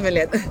 Thanks a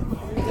million.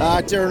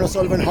 Darren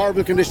O'Sullivan,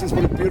 horrible conditions,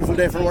 but a beautiful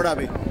day for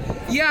Mourneabbey.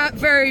 Yeah,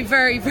 very,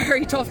 very,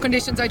 very tough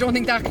conditions. I don't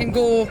think that can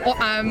go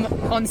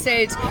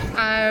unsaid.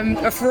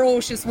 A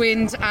ferocious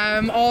wind,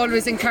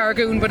 always in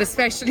Carragoon, but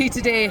especially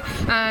today.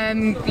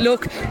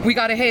 Look, we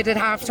got ahead at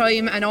half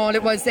time, and all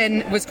it was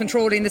then was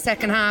controlling the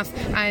second half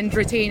and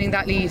retaining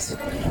that lead.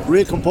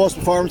 Real composed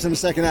performance in the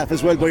second half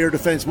as well by your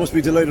defence. Must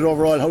be delighted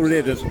overall. How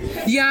related?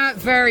 Yeah,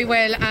 very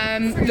well.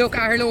 Look,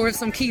 Aherlow have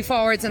some key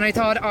forwards, and I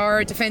thought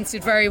our defence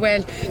did very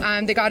well.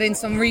 They got in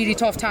some really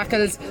tough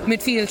tackles,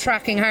 midfield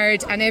tracking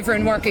hard, and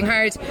everyone working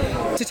hard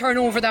to turn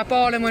over that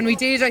ball. And when we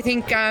did, I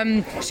think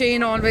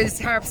Shane always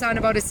harps on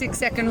about a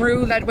 6-second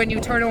rule, that when you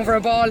turn over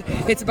a ball,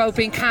 it's about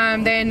being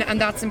calm then, and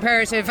that's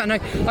imperative. And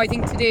I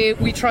think today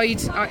we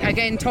tried,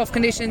 again, tough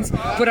conditions,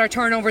 but our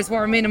turnovers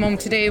were minimum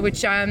today,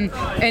 which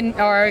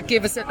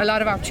gave us a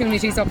lot of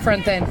opportunities up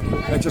front then.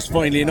 And just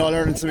finally, an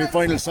All-Ireland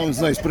semi-final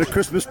sounds nice, but a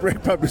Christmas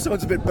break probably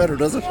sounds a bit better,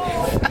 does it?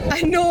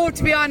 No,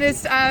 to be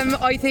honest,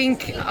 I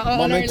think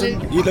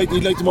momentum. You'd like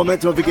the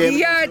momentum of the game?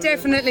 Yeah,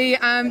 definitely.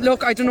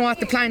 Look, I don't know what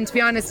the plan, to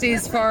be honest,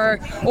 is for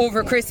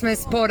over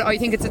Christmas, but I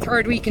think it's the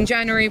third week in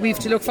January we've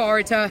to look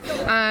forward to.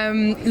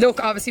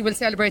 Look, obviously we'll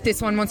celebrate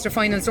this one. Munster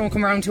finals don't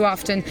come around too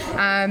often,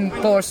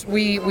 but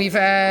we've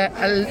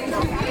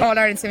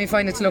All-Ireland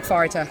semi-final to look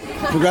forward to.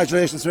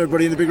 Congratulations to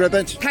everybody in the Big Red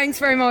Bench. Thanks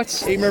very much.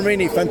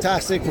 Eimear,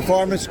 fantastic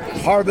performance,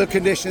 horrible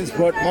conditions,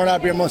 but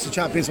Mourneabbey are Munster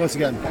champions once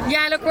again.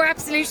 Yeah, look, we're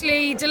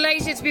absolutely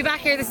delighted to be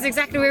back here. This is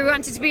exactly where we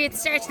wanted to be at the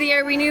start of the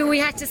year. We knew we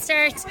had to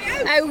start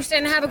out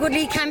and have a good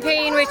league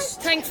campaign, which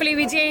thankfully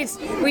we did.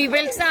 We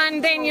built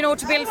on then,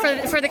 to build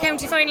for the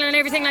county final and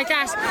everything like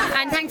that,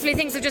 and thankfully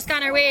things have just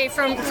gone our way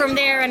from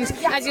there. And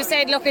as you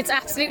said, look, it's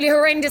absolutely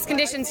horrendous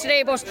conditions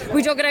today, but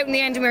we dug it out in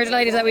the end, and we were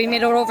delighted that we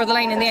made it over the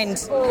line in the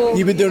end.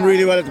 You've been doing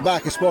really well at the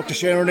back. I spoke to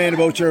Shane O'Neill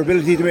about your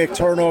ability to make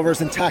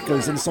turnovers and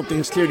tackles, and something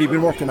that's clearly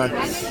been working on.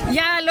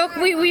 Yeah, look,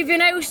 we've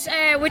been out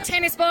with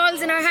tennis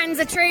balls in our hands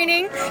at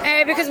training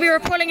because we were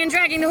pulling and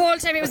dragging the whole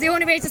time. It was the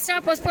only way to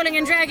stop us pulling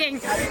and dragging.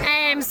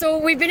 So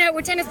we've been out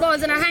with tennis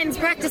balls in our hands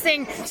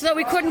practicing so that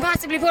we couldn't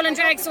possibly pull and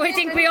drag. So I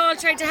think we all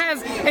tried to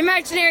have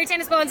imaginary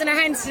tennis balls in our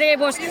hands today.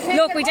 But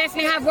look, we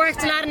definitely have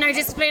worked a lot in our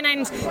discipline,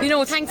 and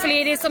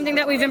thankfully it is something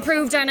that we've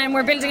improved on, and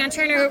we're building on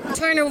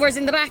turnovers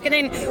in the back. And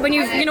then when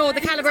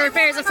the calibre of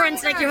players up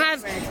front like you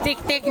have, they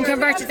can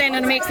convert it then,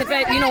 and it makes it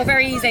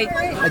very easy.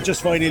 And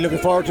just finally, looking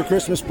forward to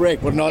Christmas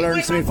break, but an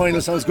All-Ireland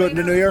semi-final sounds good in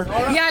the new year.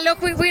 Yeah,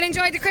 look, we'll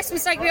enjoy the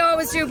Christmas like we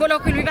always do, but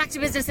look, we'll be back to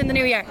business in the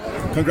new year.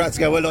 Congrats,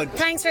 guys, well done.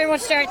 Thanks very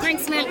much, Stuart.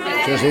 Thanks, Mel.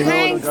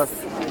 Thanks.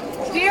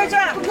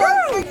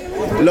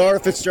 Laura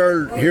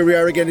Fitzgerald, here we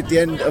are again at the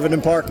end of an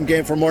important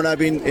game for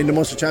Mourneabbey in the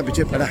Munster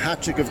Championship, and a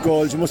hat-trick of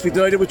goals. You must be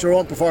delighted with your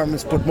own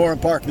performance, but more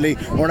importantly,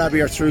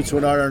 Mourneabbey are through to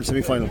an All-Ireland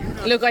semi-final.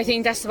 Look, I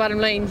think that's the bottom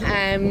line.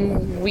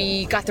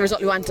 We got the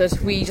result we wanted.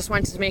 We just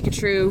wanted to make it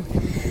through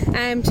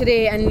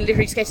today and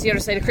literally just get to the other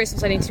side of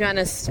Christmas, I think, to be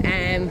honest.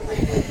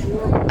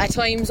 At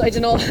times, I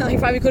don't know, I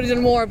probably could have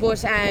done more,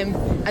 but as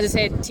I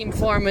said, team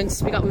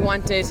performance, we got what we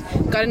wanted.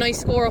 Got a nice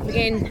score up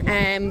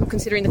again,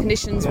 considering the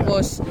conditions,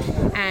 but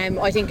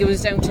I think it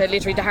was down to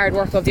literally the hard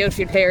work of the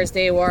outfield players.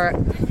 They were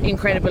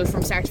incredible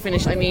from start to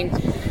finish. I mean,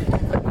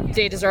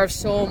 they deserve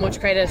so much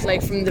credit,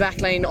 like from the back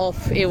line up.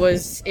 It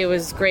was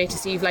great to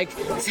see, like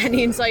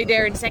standing inside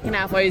there in the second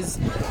half. I was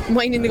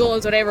minding the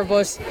goals, whatever,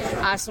 but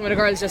some of the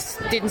girls just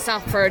didn't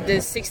stop for the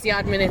 60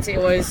 odd minutes. It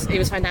was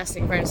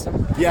fantastic in fairness to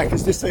them. Yeah,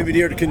 because this time of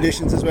year the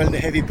conditions as well in the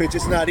heavy pitch,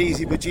 it's not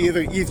easy, but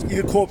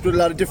you've coped with a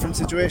lot of different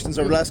situations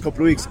over the last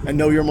couple of weeks, and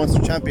now you're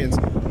Munster champions.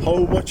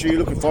 How much are you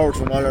looking forward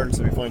to an All-Ireland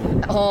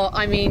semi-final? Oh,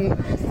 I mean,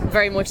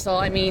 very much so.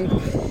 I mean,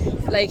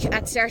 like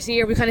at the start of the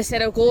year we kind of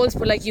set out goals,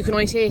 but like you can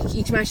only take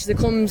each match as it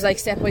comes, like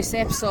step by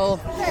step. So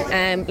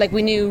like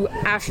we knew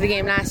after the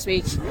game last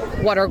week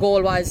what our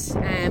goal was,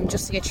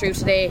 just to get through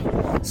today.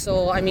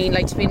 So I mean,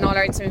 like to be in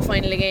All-Ireland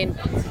semi-final again,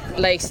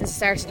 like since it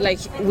started, like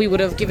we would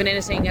have given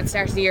anything at the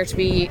start of the year to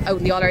be out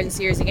in the All-Ireland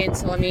series again.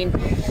 So I mean,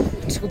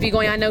 to be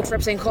going on now to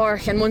represent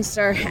Cork and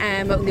Munster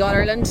out in the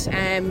All-Ireland,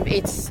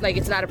 it's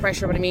a lot of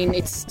pressure, but I mean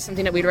it's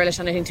something that we'd relish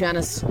on, I think, to be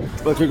honest.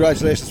 Well,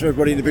 congratulations to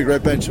everybody in the Big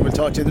Red Bench, and we'll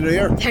talk to you in the new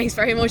year. Thanks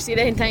very much. See you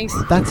then. Thanks.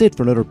 That's it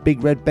for another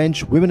Big Red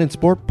Bench Women in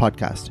Sport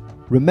podcast.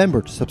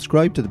 Remember to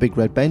subscribe to the Big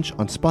Red Bench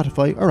on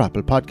Spotify or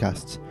Apple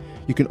Podcasts.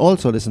 You can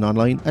also listen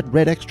online at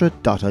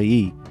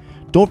redextra.ie.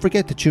 Don't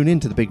forget to tune in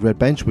to the Big Red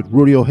Bench with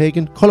Rory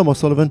O'Hagan, Colm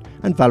O'Sullivan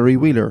and Valerie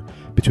Wheeler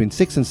between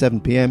 6 and 7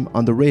 p.m.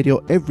 on the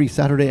radio every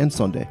Saturday and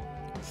Sunday.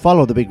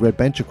 Follow the Big Red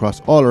Bench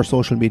across all our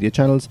social media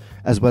channels,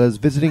 as well as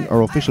visiting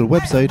our official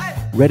website,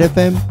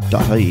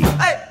 redfm.ie.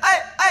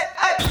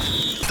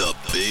 The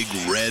Big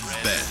Red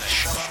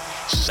Bench,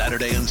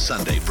 Saturday and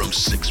Sunday from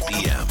 6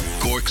 p.m.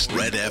 Cork's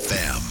Red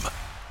FM.